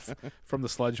myself off from the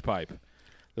sludge pipe.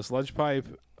 The sludge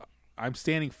pipe. I'm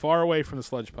standing far away from the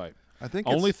sludge pipe. I think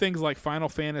Only things like Final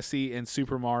Fantasy and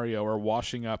Super Mario are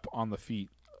washing up on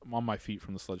my feet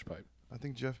from the sludge pipe. I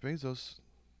think Jeff Bezos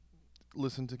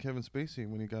listened to Kevin Spacey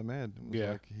when he got mad. It was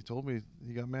Yeah. like, he told me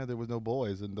he got mad there was no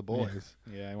boys in The Boys.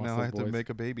 Yeah, Now I have to make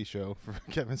a baby show for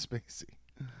Kevin Spacey.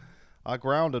 I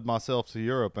grounded myself to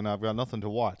Europe and I've got nothing to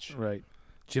watch. right.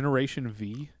 Generation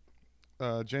V.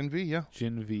 Gen V, yeah.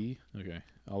 Gen V. Okay,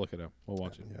 I'll look it up. We'll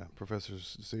watch it. Yeah, Professor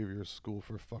Xavier's School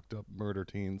for Fucked Up Murder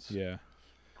Teens. Yeah.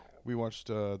 We watched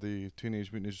the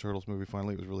Teenage Mutant Ninja Turtles movie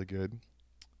finally. It was really good.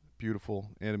 Beautiful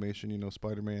animation,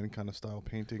 Spider-Man kind of style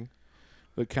painting.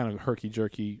 The kind of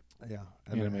herky-jerky Yeah.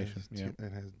 animation.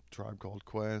 It has Tribe Called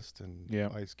Quest and Yeah.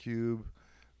 Ice Cube.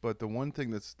 But the one thing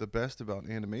that's the best about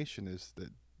animation is that,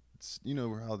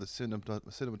 how the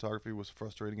cinematography was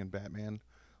frustrating in Batman.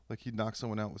 Like, he'd knock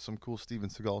someone out with some cool Steven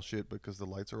Seagal shit because the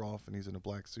lights are off and he's in a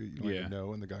black suit. You don't even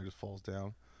know, and the guy just falls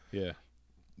down. Yeah.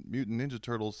 Mutant Ninja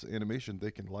Turtles animation, they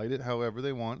can light it however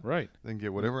they want. Right. They can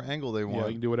get whatever angle they want. Yeah,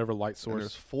 you can do whatever light And source.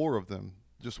 there's 4 of them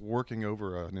just working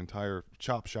over an entire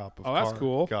chop shop of that's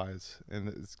cool. guys. And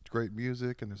it's great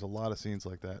music, and there's a lot of scenes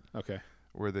like that Okay.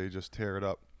 where they just tear it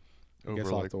up I guess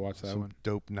over I'll have to watch that some one.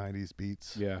 dope 90s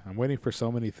beats. Yeah, I'm waiting for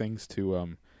so many things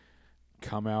to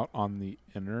come out on the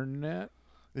internet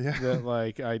Yeah.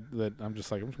 that I'm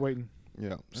just waiting.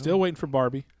 Yeah. Still waiting for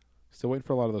Barbie. Still waiting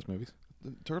for a lot of those movies.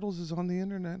 The Turtles is on the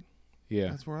internet. Yeah.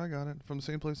 That's where I got it. From the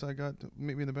same place I got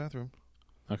Meet Me in the Bathroom.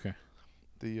 Okay.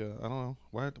 I don't know.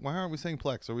 Why aren't we saying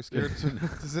Plex? Are we scared?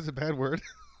 Is it a bad word?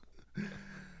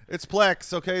 It's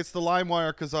Plex, okay? It's the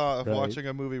LimeWire kazaa of Right. watching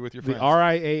a movie with your The friends.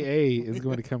 RIAA is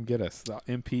going to come get us. The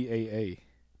MPAA.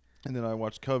 And then I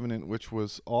watched Covenant, which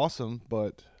was awesome,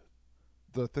 but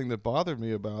the thing that bothered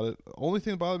me about it, the only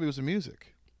thing that bothered me was the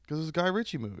music. Because it was a Guy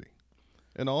Ritchie movie.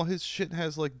 And all his shit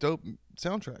has, dope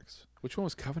soundtracks. Which one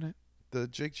was Covenant? The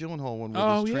Jake Gyllenhaal one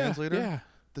with his translator. Yeah.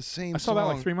 The same I saw song. that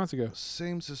like 3 months ago.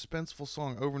 Same suspenseful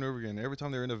song over and over again. Every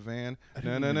time they're in a van. I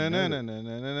Na didn't na na even na know na na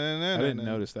na na I na didn't na.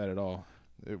 notice that at all.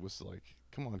 It was like,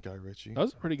 come on, Guy Ritchie. That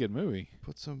was a pretty good movie.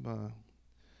 Put some,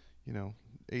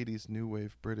 80s new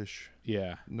wave British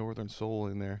Yeah. northern soul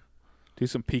in there. Do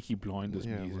some Peaky Blinders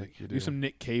Yeah, music. like you do do. some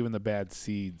Nick Cave and the Bad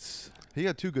Seeds. He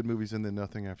had 2 good movies and then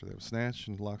nothing after that. Snatch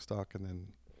and Lock, Stock, and then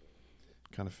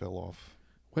kind of fell off.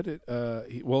 What did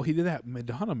he did that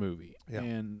Madonna movie. Yeah.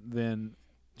 And then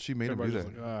She made him do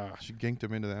everybody's that. like, She ganked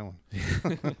him into that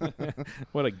one.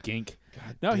 what a gink.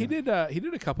 God No, he damn.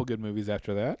 did a couple good movies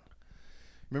after that.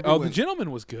 Remember The when-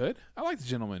 Gentleman was good. I like The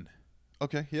Gentleman.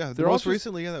 Okay, yeah. They're all Most just-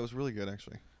 recently, yeah, that was really good,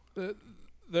 actually.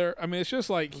 It's just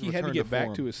like he had to Return get to back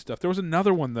form. to his stuff. There was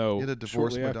another one though. He had a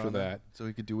divorce shortly after Madonna that. so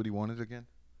he could do what he wanted again.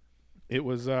 It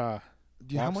was How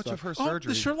Lock, much Stock- of her Oh,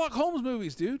 surgery? the Sherlock Holmes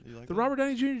movies, dude. You like The that? Robert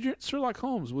Downey Jr. Sherlock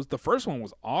Holmes was the first one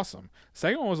was awesome. The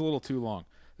second one was a little too long.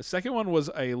 The second one was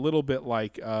a little bit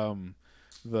like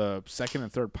the second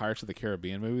and third Pirates of the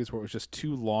Caribbean movies, where it was just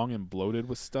too long and bloated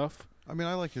with stuff. I mean,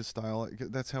 I like his style.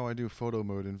 That's how I do photo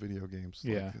mode in video games.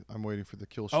 Yeah. I'm waiting for the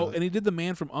kill shot. Oh, and he did The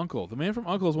Man from U.N.C.L.E. The Man from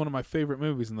U.N.C.L.E. is one of my favorite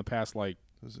movies in the past,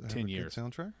 Does it have 10 a good years.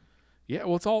 soundtrack? Yeah,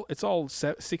 well, it's all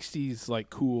 60s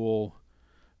cool.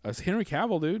 It's Henry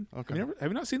Cavill, dude. Okay. Have you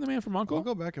not seen The Man from I'll U.N.C.L.E.?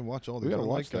 go back and watch all We these. I gotta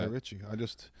like watch Guy that. Ritchie.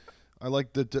 I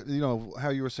like how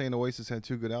you were saying Oasis had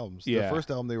 2 good albums. Yeah. The first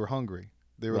album, they were hungry.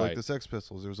 They were like Right. the Sex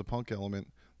Pistols. There was a punk element.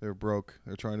 They were broke.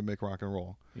 They were trying to make rock and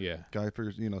roll. Yeah, Guy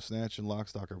figures, Snatch and Lock,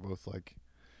 Stock are both like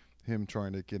him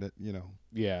trying to get it,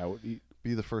 yeah.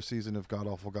 be the first season of God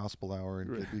Awful Gospel Hour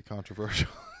and be controversial.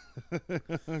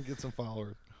 Get some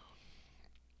followers.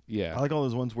 Yeah, I like all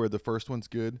those ones where the first one's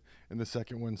good and the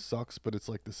second one sucks, but it's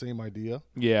like the same idea.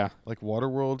 yeah, Like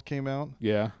Waterworld came out,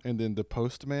 yeah. and then The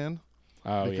Postman,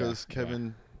 Oh, because yeah.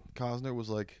 Kevin Costner was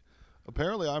like,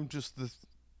 apparently I'm just the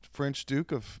French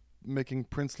Duke of making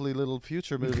princely little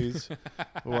future movies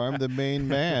where I'm the main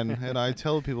man and I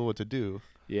tell people what to do.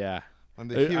 Yeah. I'm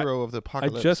the hero of the I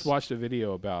apocalypse. just watched a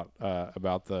video about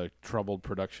the troubled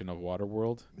production of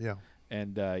Waterworld, Yeah.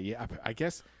 and I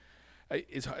guess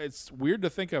it's weird to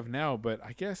think of now, but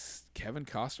I guess Kevin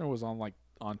Costner was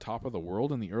on top of the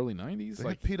world in the early '90s. They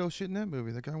had pedo shit in that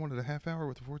movie. That guy wanted a half hour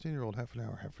with a 14-year-old. Half an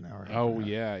hour. Oh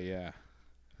yeah, yeah,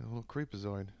 A little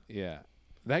creepazoid. yeah.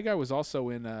 That guy was also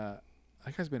in.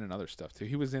 That guy's been in other stuff too.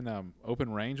 He was in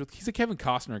Open Range with. He's a Kevin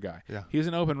Costner guy. Yeah. He was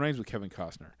in Open Range with Kevin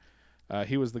Costner.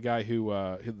 He was the guy who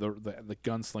the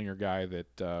gunslinger guy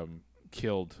that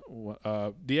killed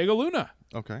Diego Luna.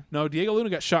 Okay. No, Diego Luna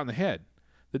got shot in the head.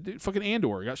 The fucking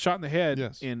Andor got shot in the head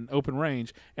Yes. in Open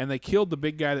Range, and they killed the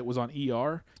big guy that was on ER. You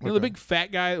know, the Okay. big fat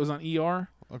guy that was on ER.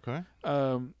 Okay.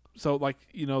 So the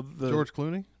George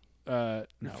Clooney? no.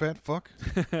 Fat fuck?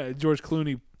 George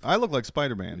Clooney. I look like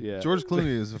Spider-Man. Yeah. George Clooney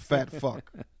is a fat fuck.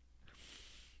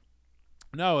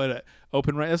 No,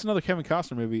 Open Range. That's another Kevin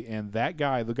Costner movie, and that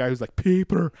guy, the guy who's like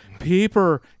Peeper in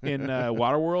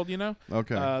Waterworld, you know,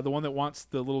 Okay. the one that wants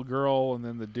the little girl, and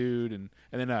then the dude, and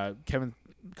then Kevin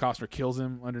Costner kills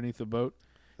him underneath the boat.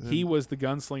 He was the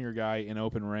gunslinger guy in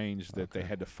open range that they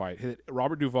had to fight.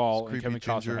 Robert Duvall and Kevin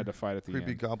Costner had to fight at the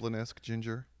creepy end. goblin-esque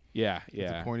ginger. Yeah, With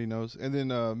yeah. the pointy nose. And then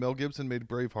Mel Gibson made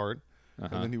Braveheart. Uh-huh.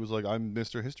 And then he was like, I'm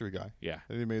Mr. History Guy. Yeah.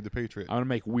 And he made The Patriot. I'm going to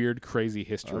make weird, crazy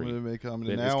history.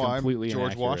 Now I'm completely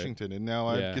George inaccurate. Washington, and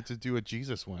now Yeah. I get to do a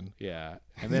Jesus one. Yeah.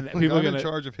 And then Like, people are I'm going in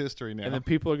charge of history now. And then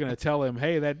people are going to tell him,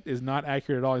 hey, that is not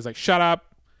accurate at all. He's like, shut up.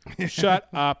 Shut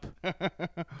up.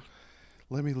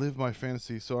 Let me live my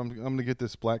fantasy. So I'm going to get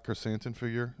this black chrysanthemum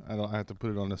figure. I have to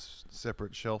put it on a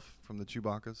separate shelf from the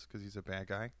Chewbacca's because he's a bad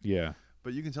guy. Yeah.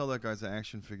 But you can tell that guy's an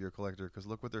action figure collector because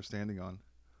look what they're standing on.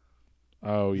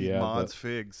 Oh, These yeah. Mods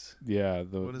figs. Yeah.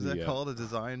 What is that called? A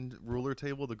designed ruler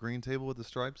table? The green table with the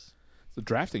stripes? It's a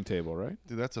drafting table, right?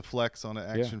 Dude, that's a flex on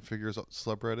an action figures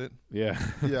subreddit. Yeah.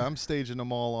 Yeah, I'm staging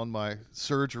them all on my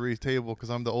surgery table because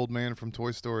I'm the old man from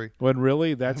Toy Story. When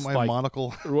really that's my like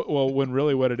monocle. Well, when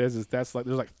really what it is that's like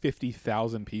there's like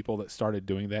 50,000 people that started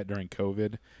doing that during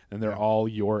COVID, and they're all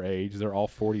your age. They're all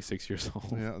 46 years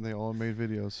old. Yeah, and they all made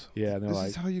videos. Yeah, and they're this like,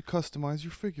 is how you customize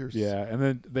your figures. yeah, and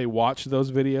then they watch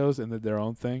those videos and then their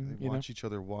own thing. They watch each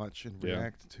other watch and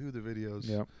react to the videos.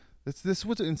 Yeah, this is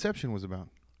what Inception was about.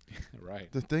 right.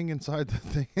 The thing inside the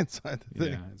thing inside the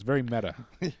thing. Yeah, it's very meta.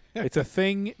 It's a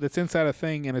thing that's inside a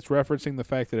thing, and it's referencing the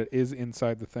fact that it is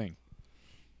inside the thing.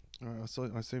 All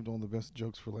right, I saved all the best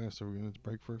jokes for last. Are we going to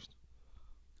break first?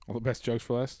 All the best jokes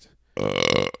for last.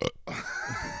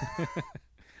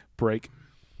 Break.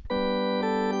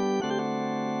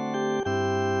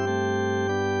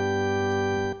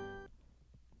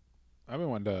 I've been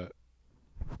wanting to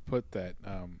put that,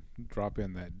 drop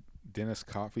in that Dennis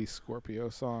Coffey Scorpio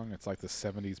song. It's like the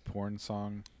 70s porn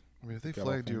song. I mean, if they Got all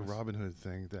flagged your famous. Robin Hood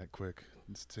thing that quick,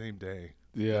 it's the same day.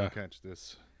 Yeah. You'll catch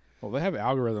this. Well, they have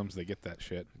algorithms that get that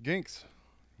shit. Ginks.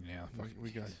 Yeah.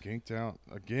 We got ginked out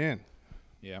again.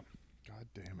 Yeah. God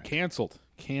damn it. Canceled.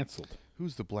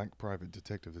 Who's the black private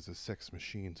detective that's a sex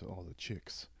machine to all the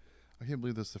chicks? I can't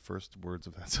believe that's the first words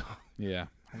of that song. Yeah.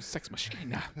 I'm a sex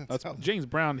machine. That's how- James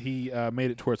Brown, he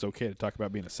made it to where it's okay to talk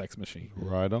about being a sex machine.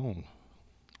 Right on.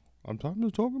 I'm talking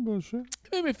about shit.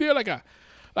 It made me feel like a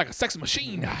sex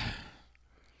machine.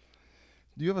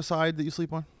 Do you have a side that you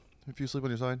sleep on? If you sleep on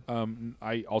your side?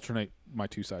 I alternate my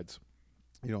two sides.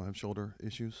 You don't have shoulder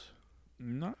issues?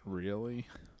 Not really.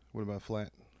 What about flat?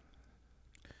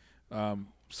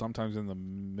 Sometimes in the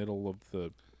middle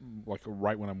of like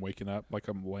right when I'm waking up, like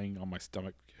I'm laying on my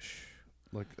stomach.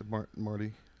 Like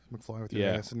Marty McFly with your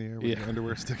Yeah. ass in the air with Yeah. your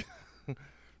underwear sticking. No,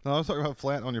 I was talking about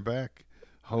flat on your back.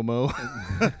 Homo.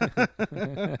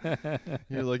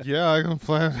 You're like, yeah, I can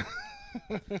flat.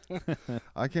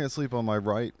 I can't sleep on my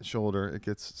right shoulder. It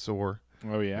gets sore.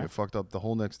 Oh I yeah. get fucked up the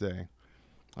whole next day.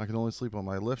 I can only sleep on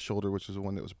my left shoulder, which is the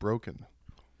one that was broken.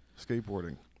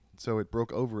 Skateboarding. So it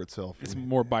broke over itself. It's and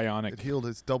more bionic. it healed.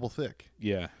 It's double thick.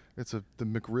 Yeah. It's the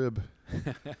McRib.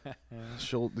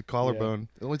 The collarbone.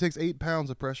 It only takes 8 pounds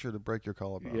of pressure to break your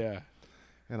collarbone. Yeah.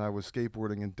 And I was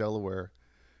skateboarding in Delaware,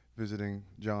 visiting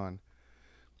John.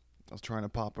 I was trying to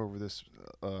pop over this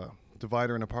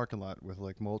divider in a parking lot with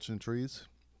like mulch and trees.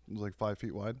 It was like 5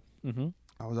 feet wide. Mm-hmm.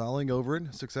 I was olling over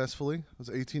it successfully. I was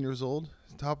 18 years old,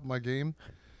 top of my game.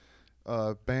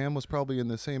 Bam was probably in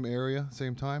the same area,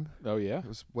 same time. Oh yeah. It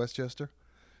was Westchester.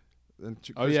 And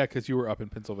Oh yeah, because you were up in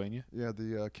Pennsylvania. Yeah,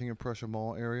 the King of Prussia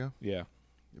Mall area. Yeah.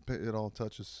 It all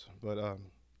touches. But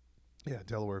yeah,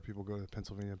 Delaware, people go to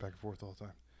Pennsylvania back and forth all the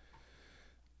time.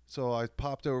 So I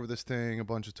popped over this thing a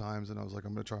bunch of times, and I was like,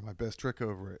 I'm going to try my best trick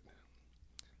over it.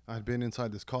 I'd been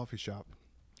inside this coffee shop.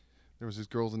 There was these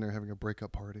girls in there having a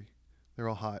breakup party. They're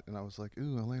all hot, and I was like,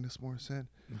 ooh, Alanis Morissette.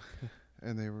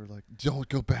 And they were like, don't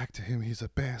go back to him. He's a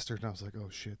bastard. And I was like, oh,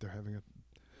 shit, they're having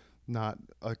not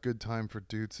a good time for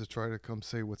dudes to try to come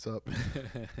say what's up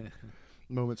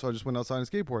moment. So I just went outside and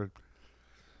skateboarded.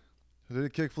 I did a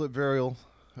kickflip varial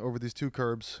over these 2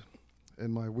 curbs,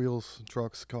 and my wheels and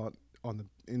trucks caught on the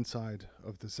inside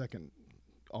of the second.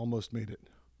 Almost made it.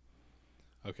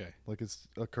 Okay. Like it's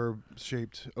a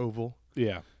curb-shaped oval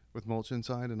Yeah. with mulch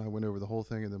inside, and I went over the whole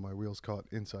thing, and then my wheels caught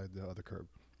inside the other curb.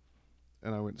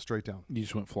 And I went straight down. You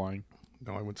just went flying.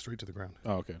 No, I went straight to the ground.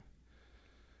 Oh, okay.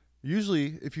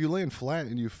 Usually, if you land flat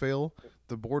and you fail,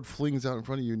 the board flings out in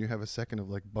front of you, and you have a second of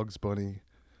like Bugs Bunny,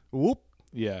 whoop,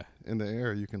 Yeah. in the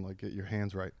air. You can like get your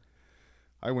hands right.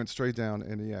 I went straight down,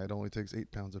 and yeah, it only takes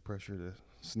 8 pounds of pressure to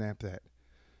snap that.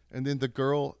 And then the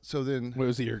girl, so then Wait,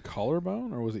 was it your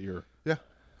collarbone or was it your? Yeah.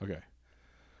 Okay.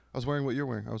 I was wearing what you're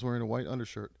wearing. I was wearing a white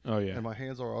undershirt, Oh yeah. and my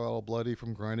hands are all bloody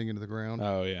from grinding into the ground.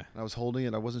 Oh yeah. And I was holding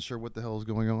it. I wasn't sure what the hell was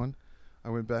going on. I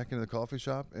went back into the coffee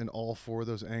shop, and all 4 of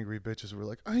those angry bitches were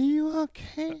like, "Are you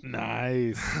okay?"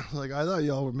 Nice. Like, I thought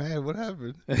y'all were mad. What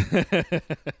happened?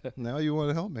 Now you want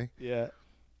to help me. Yeah.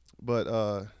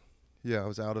 But, yeah, I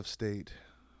was out of state.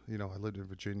 You know, I lived in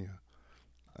Virginia,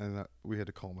 and we had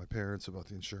to call my parents about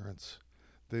the insurance.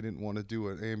 They didn't want to do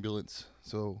an ambulance,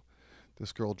 so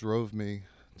this girl drove me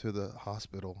to the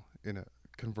hospital in a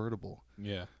convertible,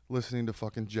 Yeah. listening to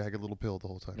fucking Jagged Little Pill the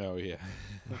whole time. Oh yeah.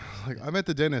 Like, I'm at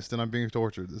the dentist and I'm being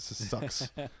tortured. This just sucks.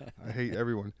 I hate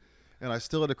everyone. And I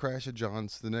still had to crash at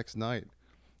John's the next night.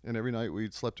 And every night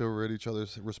we'd slept over at each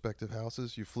other's respective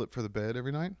houses. You flip for the bed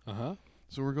every night. Uh-huh.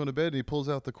 So we're going to bed, and he pulls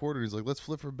out the quarter. He's like, "Let's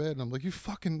flip for bed." And I'm like, "You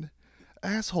fucking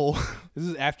asshole." This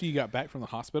is after you got back from the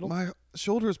hospital? My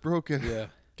shoulder's broken. Yeah.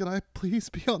 Can I please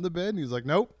be on the bed? And he's like,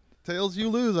 "Nope. Tails, you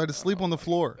lose. I had to sleep on the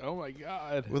floor Oh my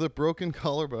god. with a broken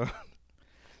collarbone."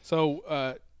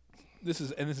 So this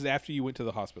is after you went to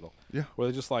the hospital. Yeah. Were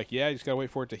they just like, yeah, you just gotta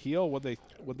wait for it to heal? What'd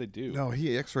they do? No,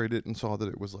 he x-rayed it and saw that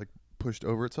it was like pushed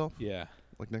over itself, Yeah.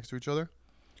 like next to each other.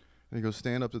 And he goes,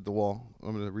 "Stand up at the wall.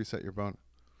 I'm going to reset your bone."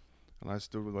 And I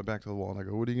stood with my back to the wall, and I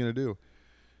go, "What are you going to do?"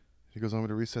 He goes, "I'm going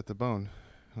to reset the bone."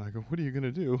 And I go, "What are you going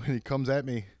to do?" And he comes at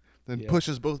me, then Yeah.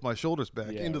 pushes both my shoulders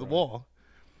back Yeah, into the right. wall,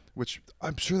 which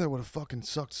I'm sure that would have fucking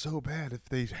sucked so bad if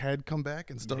they had come back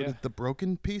and started Yeah. the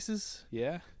broken pieces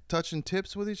Yeah. touching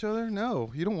tips with each other.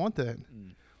 No, you don't want that.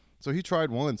 So he tried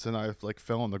once, and I like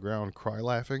fell on the ground, cry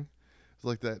laughing. It's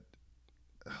like that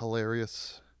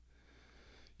hilarious,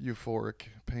 euphoric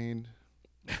pain.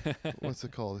 What's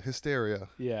it called? Hysteria.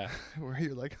 Yeah. Where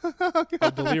you're like,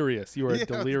 Oh, delirious. You were Yeah,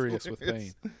 delirious with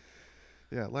delirious. pain.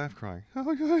 yeah, laugh crying. Oh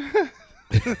my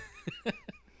god.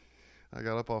 I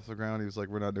got up off the ground. He was like,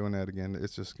 "We're not doing that again.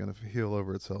 It's just gonna heal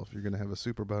over itself. You're gonna have a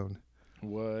super bone."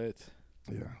 What?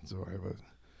 Yeah. So I have a.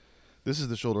 This is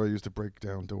the shoulder I used to break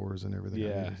down doors and everything. I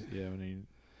Yeah. needed. Yeah. When you,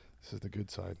 This is the good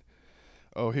side.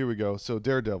 Oh, here we go. So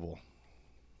Daredevil.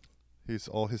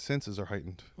 All his senses are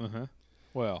heightened uh-huh.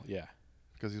 Well, yeah.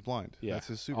 because he's blind. Yeah. That's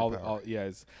his superpower.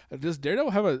 Yeah. Does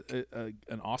Daredevil have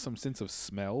an awesome sense of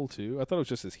smell too? I thought it was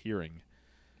just his hearing.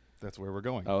 That's where we're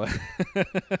going. Oh.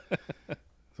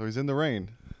 So he's in the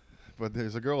rain, but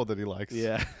there's a girl that he likes.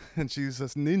 Yeah. And she's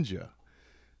this ninja,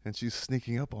 and she's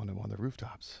sneaking up on him on the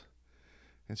rooftops,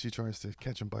 and she tries to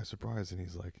catch him by surprise, and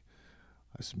he's like,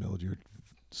 "I smelled your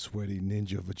sweaty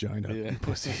ninja vagina Yeah.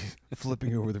 pussy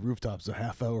flipping over the rooftops a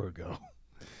half hour ago."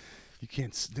 You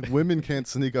can't. Women can't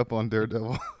sneak up on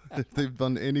Daredevil if they've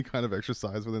done any kind of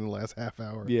exercise within the last half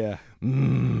hour. Yeah.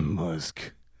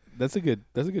 Musk. That's a good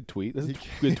tweet. That's a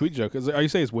good tweet joke. Are you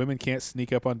saying is women can't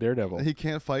sneak up on Daredevil? He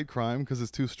can't fight crime because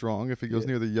it's too strong. If he goes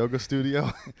Yeah. near the yoga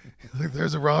studio, like,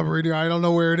 "There's a robbery here. I don't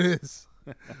know where it is.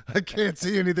 I can't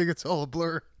see anything. It's all a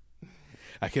blur."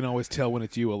 I can always tell when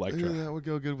it's you, Elektra. Yeah, that would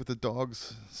go good with the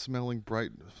dogs smelling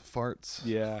bright farts.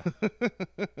 Yeah.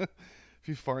 If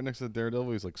you fart next to the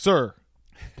Daredevil, he's like, "Sir,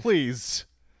 please.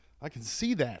 I can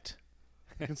see that.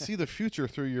 I can see the future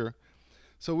through your."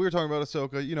 So we were talking about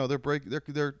Ahsoka. You know,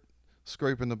 they're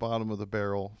scraping the bottom of the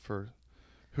barrel for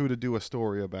who to do a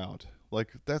story about.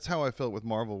 Like, that's how I felt with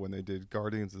Marvel when they did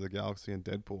Guardians of the Galaxy and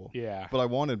Deadpool. Yeah. But I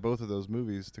wanted both of those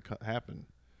movies to happen.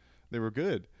 They were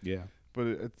good. Yeah. But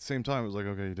at the same time, it was like,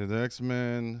 okay, you did the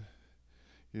X-Men,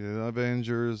 you did the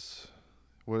Avengers.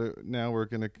 Now we're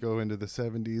going to go into the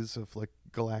 70s of, like,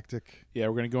 galactic. Yeah,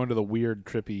 we're gonna go into the weird,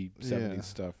 trippy 70s Yeah,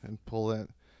 stuff. and pull that.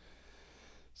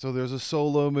 So there's a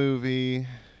Solo movie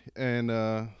and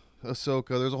Ahsoka.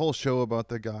 There's a whole show about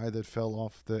the guy that fell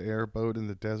off the airboat in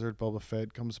the desert. Boba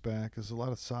Fett comes back. There's a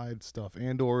lot of side stuff.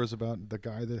 Andor is about the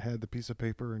guy that had the piece of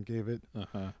paper and gave it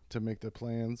Uh-huh. to make the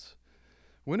plans.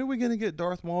 When are we going to get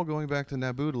Darth Maul going back to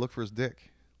Naboo to look for his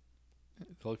dick?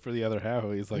 To look for the other half.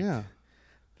 He's like, yeah.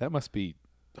 that must be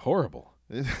horrible.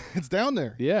 It's down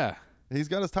there. Yeah. He's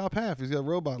got his top half. He's got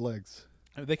robot legs.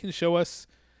 They can show us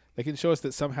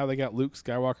that somehow they got Luke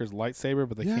Skywalker's lightsaber,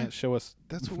 but they Yeah. can't show us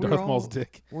That's what Darth Maul's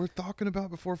dick. we're talking about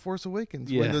before Force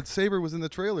Awakens. Yeah. When the saber was in the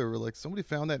trailer, we're like, somebody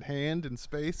found that hand in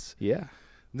space. Yeah.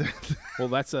 Well,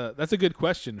 that's a good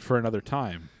question for another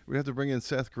time. We have to bring in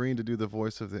Seth Green to do the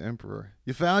voice of the Emperor.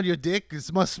 You found your dick?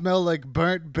 It must smell like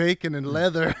burnt bacon and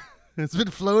leather. It's been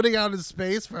floating out in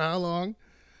space for how long?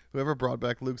 Whoever brought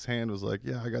back Luke's hand was like,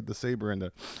 yeah, I got the saber in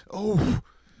there. Oh,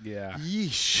 Yeah.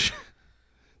 yeesh.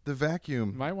 The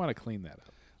vacuum. Might want to clean that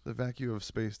up. The vacuum of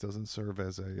space doesn't serve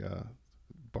as a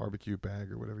barbecue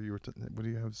bag or whatever you were. What do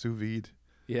you have? Sous vide.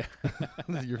 Yeah.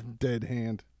 Your dead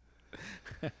hand.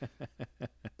 Do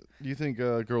you think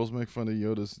girls make fun of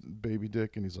Yoda's baby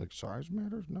dick and he's like, size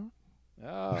matters? No.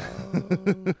 Oh.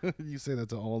 You say that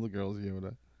to all the girls,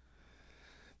 Yoda.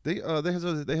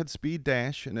 They had Speed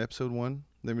Dash in episode 1.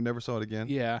 They never saw it again.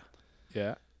 Yeah.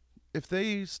 If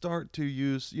they start to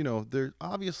use, they're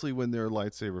obviously when they're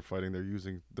lightsaber fighting, they're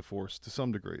using the Force to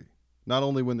some degree. Not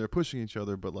only when they're pushing each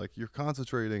other, but like you're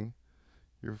concentrating,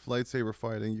 you're lightsaber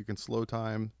fighting, you can slow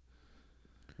time.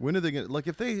 When are they going to, like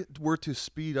if they were to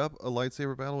speed up a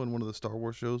lightsaber battle in one of the Star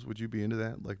Wars shows, would you be into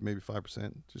that? Like maybe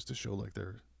 5% just to show like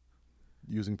they're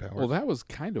using power? Well, that was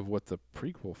kind of what the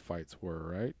prequel fights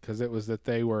were, right? Because it was that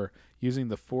they were using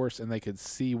the Force and they could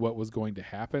see what was going to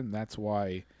happen. That's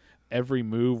why every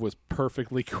move was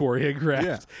perfectly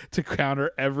choreographed to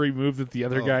counter every move that the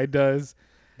other guy does.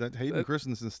 That Hayden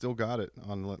Christensen still got it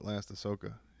on last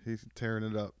Ahsoka. He's tearing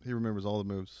it up. He remembers all the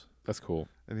moves. That's cool.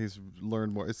 And he's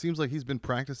learned more. It seems like he's been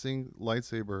practicing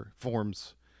lightsaber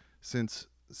forms since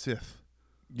Sith.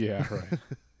 Yeah, right.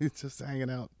 He's just hanging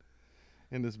out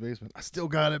in this basement. I still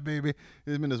got it, baby.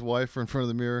 Him and his wife are in front of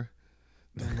the mirror.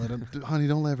 Don't let him, honey.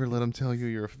 Don't ever let him tell you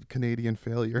you're a Canadian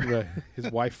failure. Right.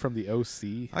 His wife from the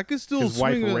OC. I could still his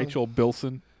swing wife Rachel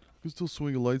Bilson. I could still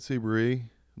swing a lightsaber.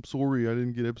 I'm sorry, I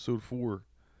didn't get episode 4.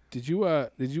 Did you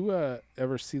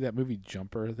ever see that movie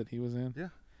Jumper that he was in? Yeah.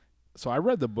 So I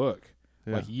read the book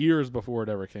like years before it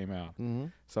ever came out. Mm-hmm.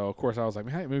 So of course I was like,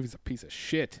 man, that movie's a piece of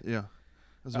shit. Yeah.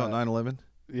 It was about 9/11.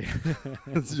 Yeah.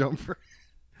 It's Jumper.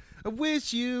 I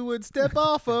wish you would step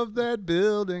off of that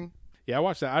building. Yeah, I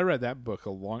watched that. I read that book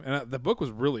and the book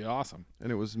was really awesome.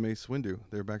 And it was Mace Windu.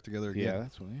 They were back together again. Yeah,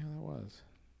 that was.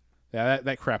 Yeah,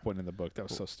 that crap wasn't in the book. That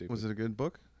was so stupid. Was it a good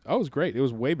book? Oh, it was great. It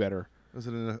was way better. Was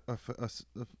it a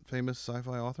famous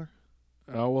sci-fi author?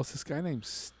 Oh, well, it's this guy named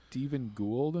Stephen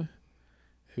Gould,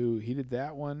 who he did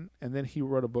that one, and then he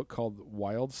wrote a book called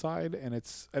Wild Side, and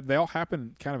they all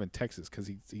happen kind of in Texas because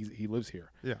he lives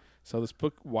here. Yeah. So this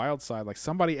book Wild Side, like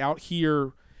somebody out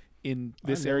here in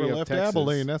this area of left Texas.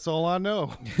 Abilene. That's all I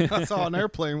know. I saw an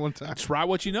airplane one time. Try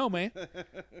what you know, man.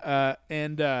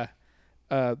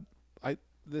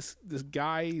 This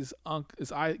guy's uncle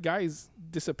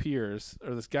disappears,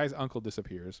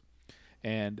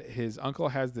 and his uncle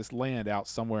has this land out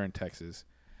somewhere in Texas,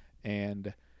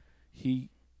 and he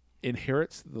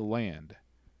inherits the land.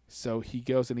 So he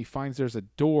goes and he finds there's a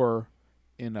door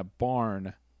in a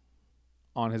barn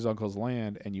on his uncle's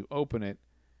land, and you open it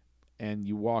and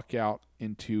you walk out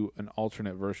into an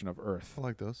alternate version of Earth. I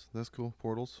like those. That's cool.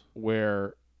 Portals.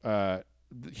 Where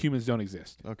humans don't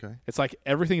exist. Okay. It's like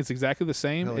everything is exactly the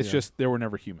same. Hell it's yeah. just there were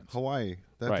never humans. Hawaii.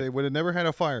 Right. They would have never had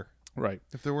a fire. Right.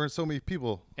 If there weren't so many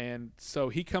people. And so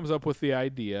he comes up with the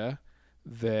idea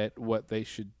that what they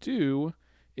should do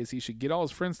is he should get all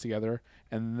his friends together,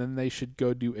 and then they should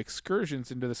go do excursions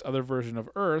into this other version of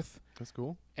Earth. That's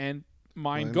cool. And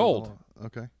mine gold.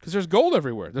 Okay. Because there's gold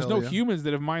everywhere. There's Hell no yeah. humans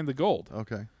that have mined the gold.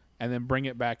 Okay. And then bring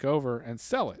it back over and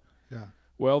sell it. Yeah.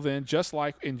 Well, then, just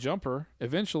like in Jumper,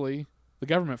 eventually the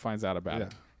government finds out about it,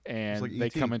 It's and like they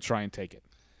E.T. come and try and take it.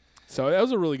 So that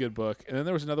was a really good book. And then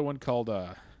there was another one called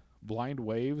Blind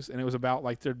Waves, and it was about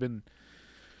like there'd been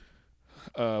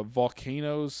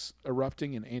volcanoes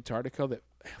erupting in Antarctica that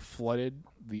flooded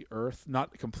the Earth.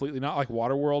 Not completely, not like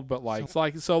Waterworld, but like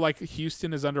so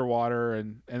Houston is underwater,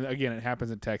 and again it happens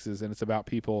in Texas, and it's about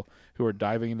people who are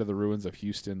diving into the ruins of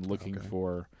Houston looking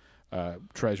for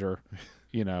treasure,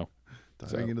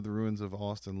 Diving into the ruins of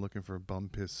Austin looking for bum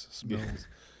piss smells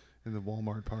in the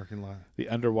Walmart parking lot. The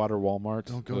underwater Walmart.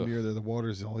 Don't go near there. The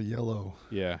water's all yellow.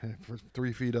 Yeah. For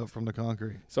 3 feet up from the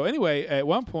concrete. So anyway, at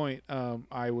one point,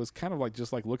 I was kind of like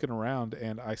just like looking around,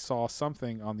 and I saw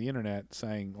something on the internet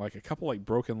saying like a couple like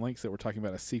broken links that were talking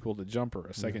about a sequel to Jumper,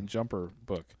 a second Jumper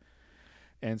book.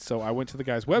 And so I went to the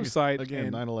guy's website.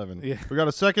 Again, and 9/11. Yeah. We got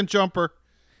a second Jumper.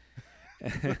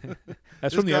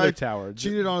 That's from the other tower.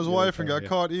 Cheated on his The wife other and tower, got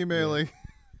caught emailing.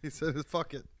 He said,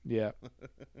 fuck it. Yeah.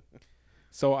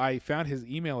 So I found his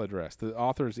email address, the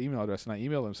author's email address, and I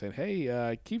emailed him saying, hey,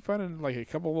 I keep finding like a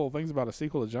couple little things about a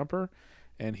sequel to Jumper.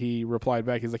 And he replied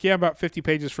back, he's like, yeah, I'm about 50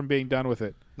 pages from being done with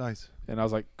it. Nice. And I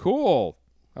was like, cool.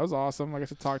 That was awesome. I got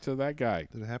to talk to that guy.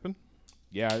 Did it happen?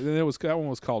 Yeah, and then that one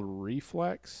was called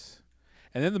Reflex.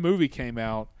 And then the movie came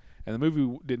out, and the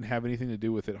movie didn't have anything to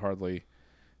do with it hardly.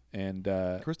 And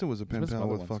Kristen was a pen some pal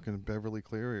other with ones. Fucking Beverly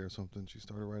Cleary or something. She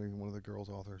started writing one of the girls'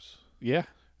 authors. Yeah.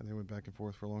 And they went back and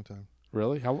forth for a long time.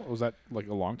 Really? How was that? Like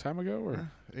a long time ago,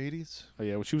 or 80s. Oh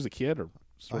yeah, when she was a kid, or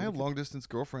I have long distance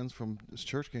girlfriends from this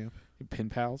church camp. pen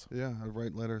pals. Yeah, I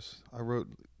write letters. I wrote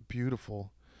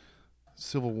beautiful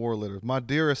Civil War letters. My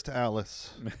dearest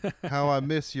Alice, how I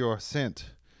miss your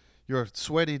scent. Your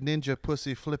sweaty ninja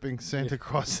pussy flipping scent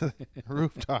across the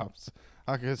rooftops.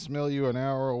 I can smell you an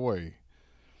hour away.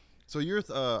 So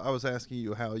I was asking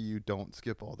you how you don't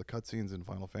skip all the cutscenes in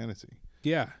Final Fantasy.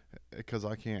 Yeah. Because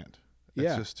I can't. It's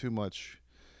Yeah. just too much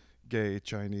gay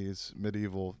Chinese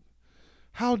medieval.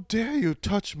 How dare you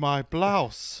touch my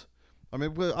blouse? I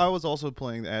mean, I was also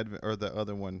playing the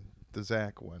other one, the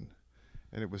Zack one,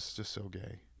 and it was just so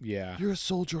gay. Yeah. You're a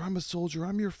soldier. I'm a soldier.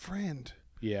 I'm your friend.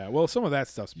 Yeah. Well, some of that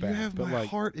stuff's bad. You have but my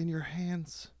heart in your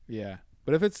hands. Yeah.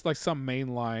 But if it's like some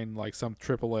mainline, like some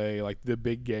AAA, like the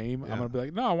big game, Yeah. I'm gonna be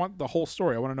like, no, I want the whole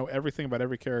story. I want to know everything about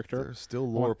every character. There's still I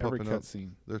lore want every popping up.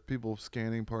 cutscene. There's people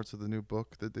scanning parts of the new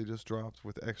book that they just dropped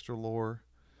with extra lore.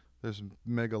 There's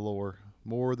mega lore,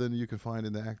 more than you can find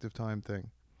in the active time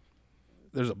thing.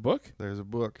 There's a book. There's a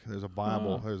book. There's a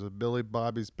Bible. Oh. There's a Billy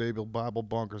Bobby's Baby Bible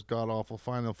Bonkers God Awful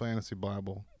Final Fantasy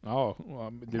Bible.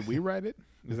 Oh, did we write it?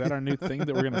 Is that our new thing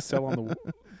that we're gonna sell on the?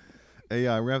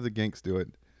 AI, we have the Ginks do it.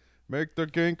 Make the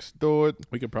Ginks do it.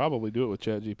 We could probably do it with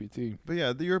ChatGPT. But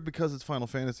yeah, because it's Final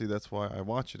Fantasy, that's why I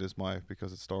watch it.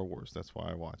 Because it's Star Wars, that's why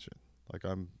I watch it. Like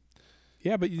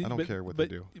Yeah, but I don't care what they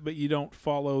do. But you don't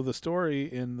follow the story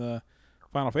in the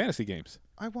Final Fantasy games.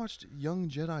 I watched Young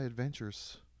Jedi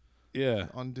Adventures. Yeah.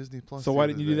 On Disney Plus. So why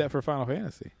didn't you do that for Final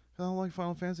Fantasy? I don't like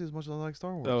Final Fantasy as much as I like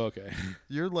Star Wars. Oh, okay.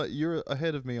 You're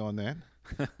ahead of me on that.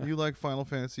 You like Final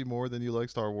Fantasy more than you like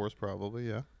Star Wars, probably.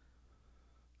 Yeah.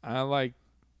 I like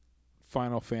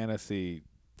Final Fantasy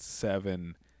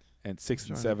 7 and 6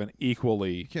 and 7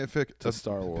 equally You can't pick to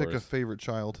Star Wars. Pick a favorite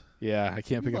child. Yeah, I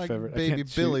can't You pick a like favorite. Baby I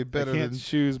can't Billy better I can't than-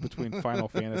 choose between Final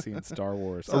Fantasy and Star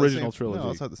Wars. It's not the Original same- trilogy.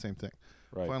 No, it's not the same thing.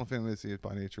 Right. Final Fantasy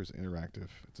by nature is interactive.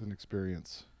 It's an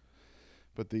experience.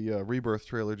 But the Rebirth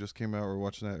trailer just came out. We were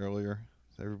watching that earlier.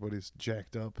 Everybody's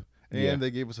jacked up. And Yeah. they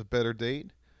gave us a better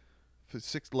date. For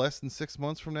less than 6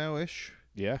 months from now-ish.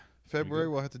 Yeah. February,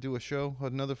 we'll have to do a show,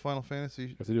 another Final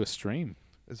Fantasy. Have to do a stream.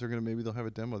 Is there going to, maybe they'll have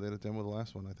a demo. They had a demo of the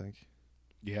last one, I think.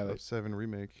 Yeah. Of 7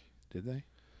 remake. Did they?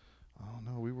 I don't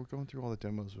know. We were going through all the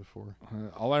demos before.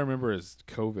 All I remember is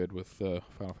COVID with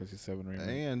Final Fantasy 7 remake.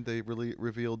 And they really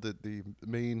revealed that the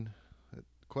main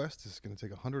quest is going to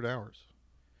take 100 hours.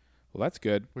 Well, that's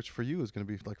good. Which for you is going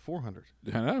to be like 400.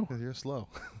 I know. You're slow.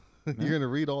 You're going to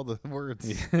read all the words.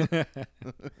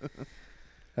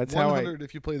 That's 100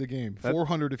 if you play the game.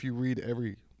 400 if you read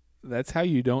every. That's how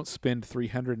you don't spend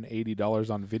 $380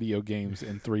 on video games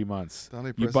in 3 months.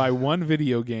 Donnie You buy one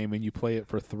video game and you play it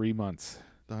for 3 months.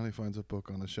 Donnie finds a book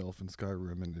on a shelf in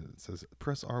Skyrim and it says,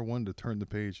 press R1 to turn the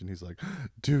page. And he's like,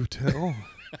 do tell.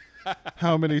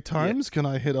 How many times can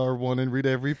I hit R1 and read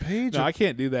every page? No, I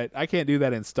can't do that. I can't do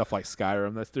that in stuff like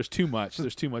Skyrim. There's too much.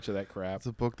 There's too much of that crap. It's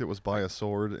a book that was by a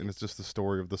sword, and it's just the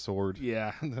story of the sword.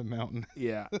 Yeah. And the mountain.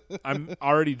 Yeah. I'm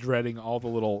already dreading all the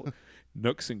little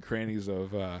nooks and crannies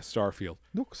of Starfield.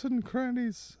 Nooks and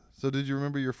crannies. So did you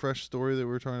remember your fresh story that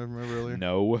we were trying to remember earlier?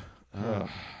 No.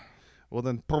 Well,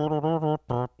 then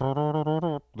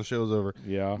the show's over.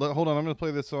 Yeah. Hold on. I'm going to play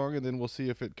this song, and then we'll see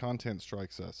if it content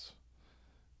strikes us.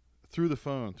 Through the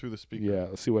phone, through the speaker. Yeah.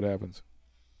 Let's see what happens.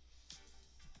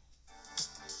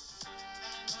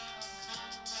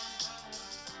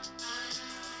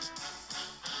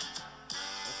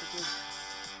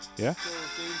 Yeah.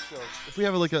 If we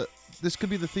have this could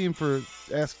be the theme for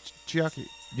Ask Chiaki.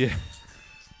 Yeah.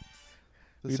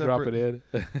 The You drop it in.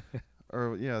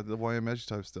 Or, yeah, the YM Edge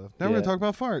type stuff. Now Yeah. we're going to talk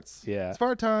about farts. Yeah. It's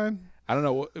fart time. I don't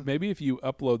know. Maybe if you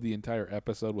upload the entire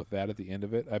episode with that at the end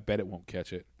of it, I bet it won't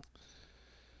catch it.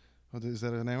 Oh, is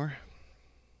that an hour?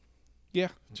 Yeah.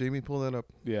 Jamie, pull that up.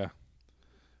 Yeah.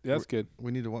 That's good.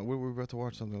 We need to watch. We're about to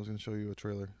watch something. I was going to show you a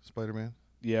trailer. Spider-Man.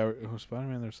 Yeah.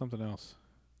 Spider-Man, there's something else.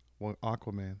 Well,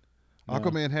 Aquaman. No.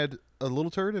 Aquaman had a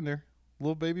little turd in there.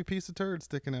 Little baby piece of turd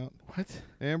sticking out. What?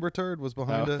 Amber Turd was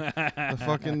behind a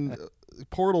fucking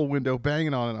portal window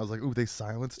banging on it. I was like, ooh, they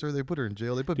silenced her. They put her in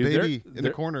jail. They put Dude, baby in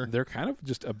the corner. They're kind of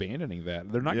just abandoning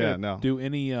that. They're not Yeah, going to no. do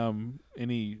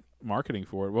any marketing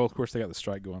for it. Well, of course they got the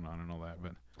strike going on and all that,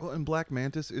 but Well, and Black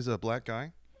Mantis is a black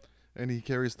guy, and he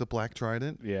carries the black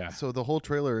trident. yeah. So the whole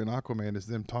trailer in Aquaman is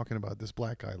them talking about this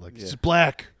black guy. Like, Yeah. he's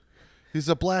black. He's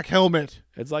a black helmet.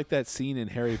 It's like that scene in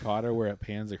Harry Potter where it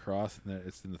pans across, and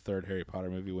it's in the third Harry Potter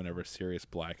movie whenever Sirius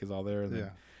Black is all there, and, Yeah.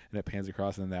 and it pans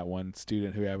across, and then that one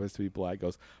student who happens to be black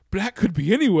goes, "Black could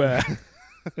be anywhere."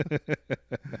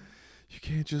 You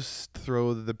can't just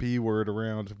throw the B word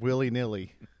around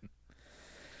willy-nilly.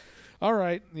 All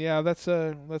right, yeah, that's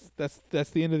the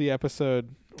end of the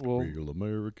episode. Real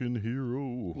American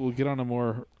hero. We'll get on a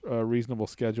more reasonable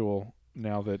schedule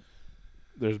now that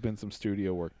there's been some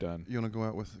studio work done. You want to go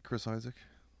out with Chris Isaac?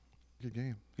 Good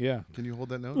game. Yeah. Can you hold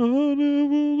that note?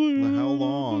 How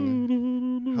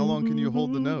long? How long can you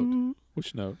hold the note?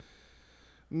 Which note?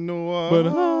 No. But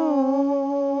come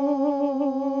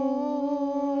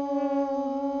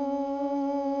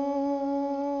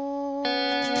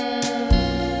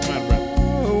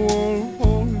on,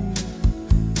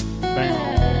 brother. Bam.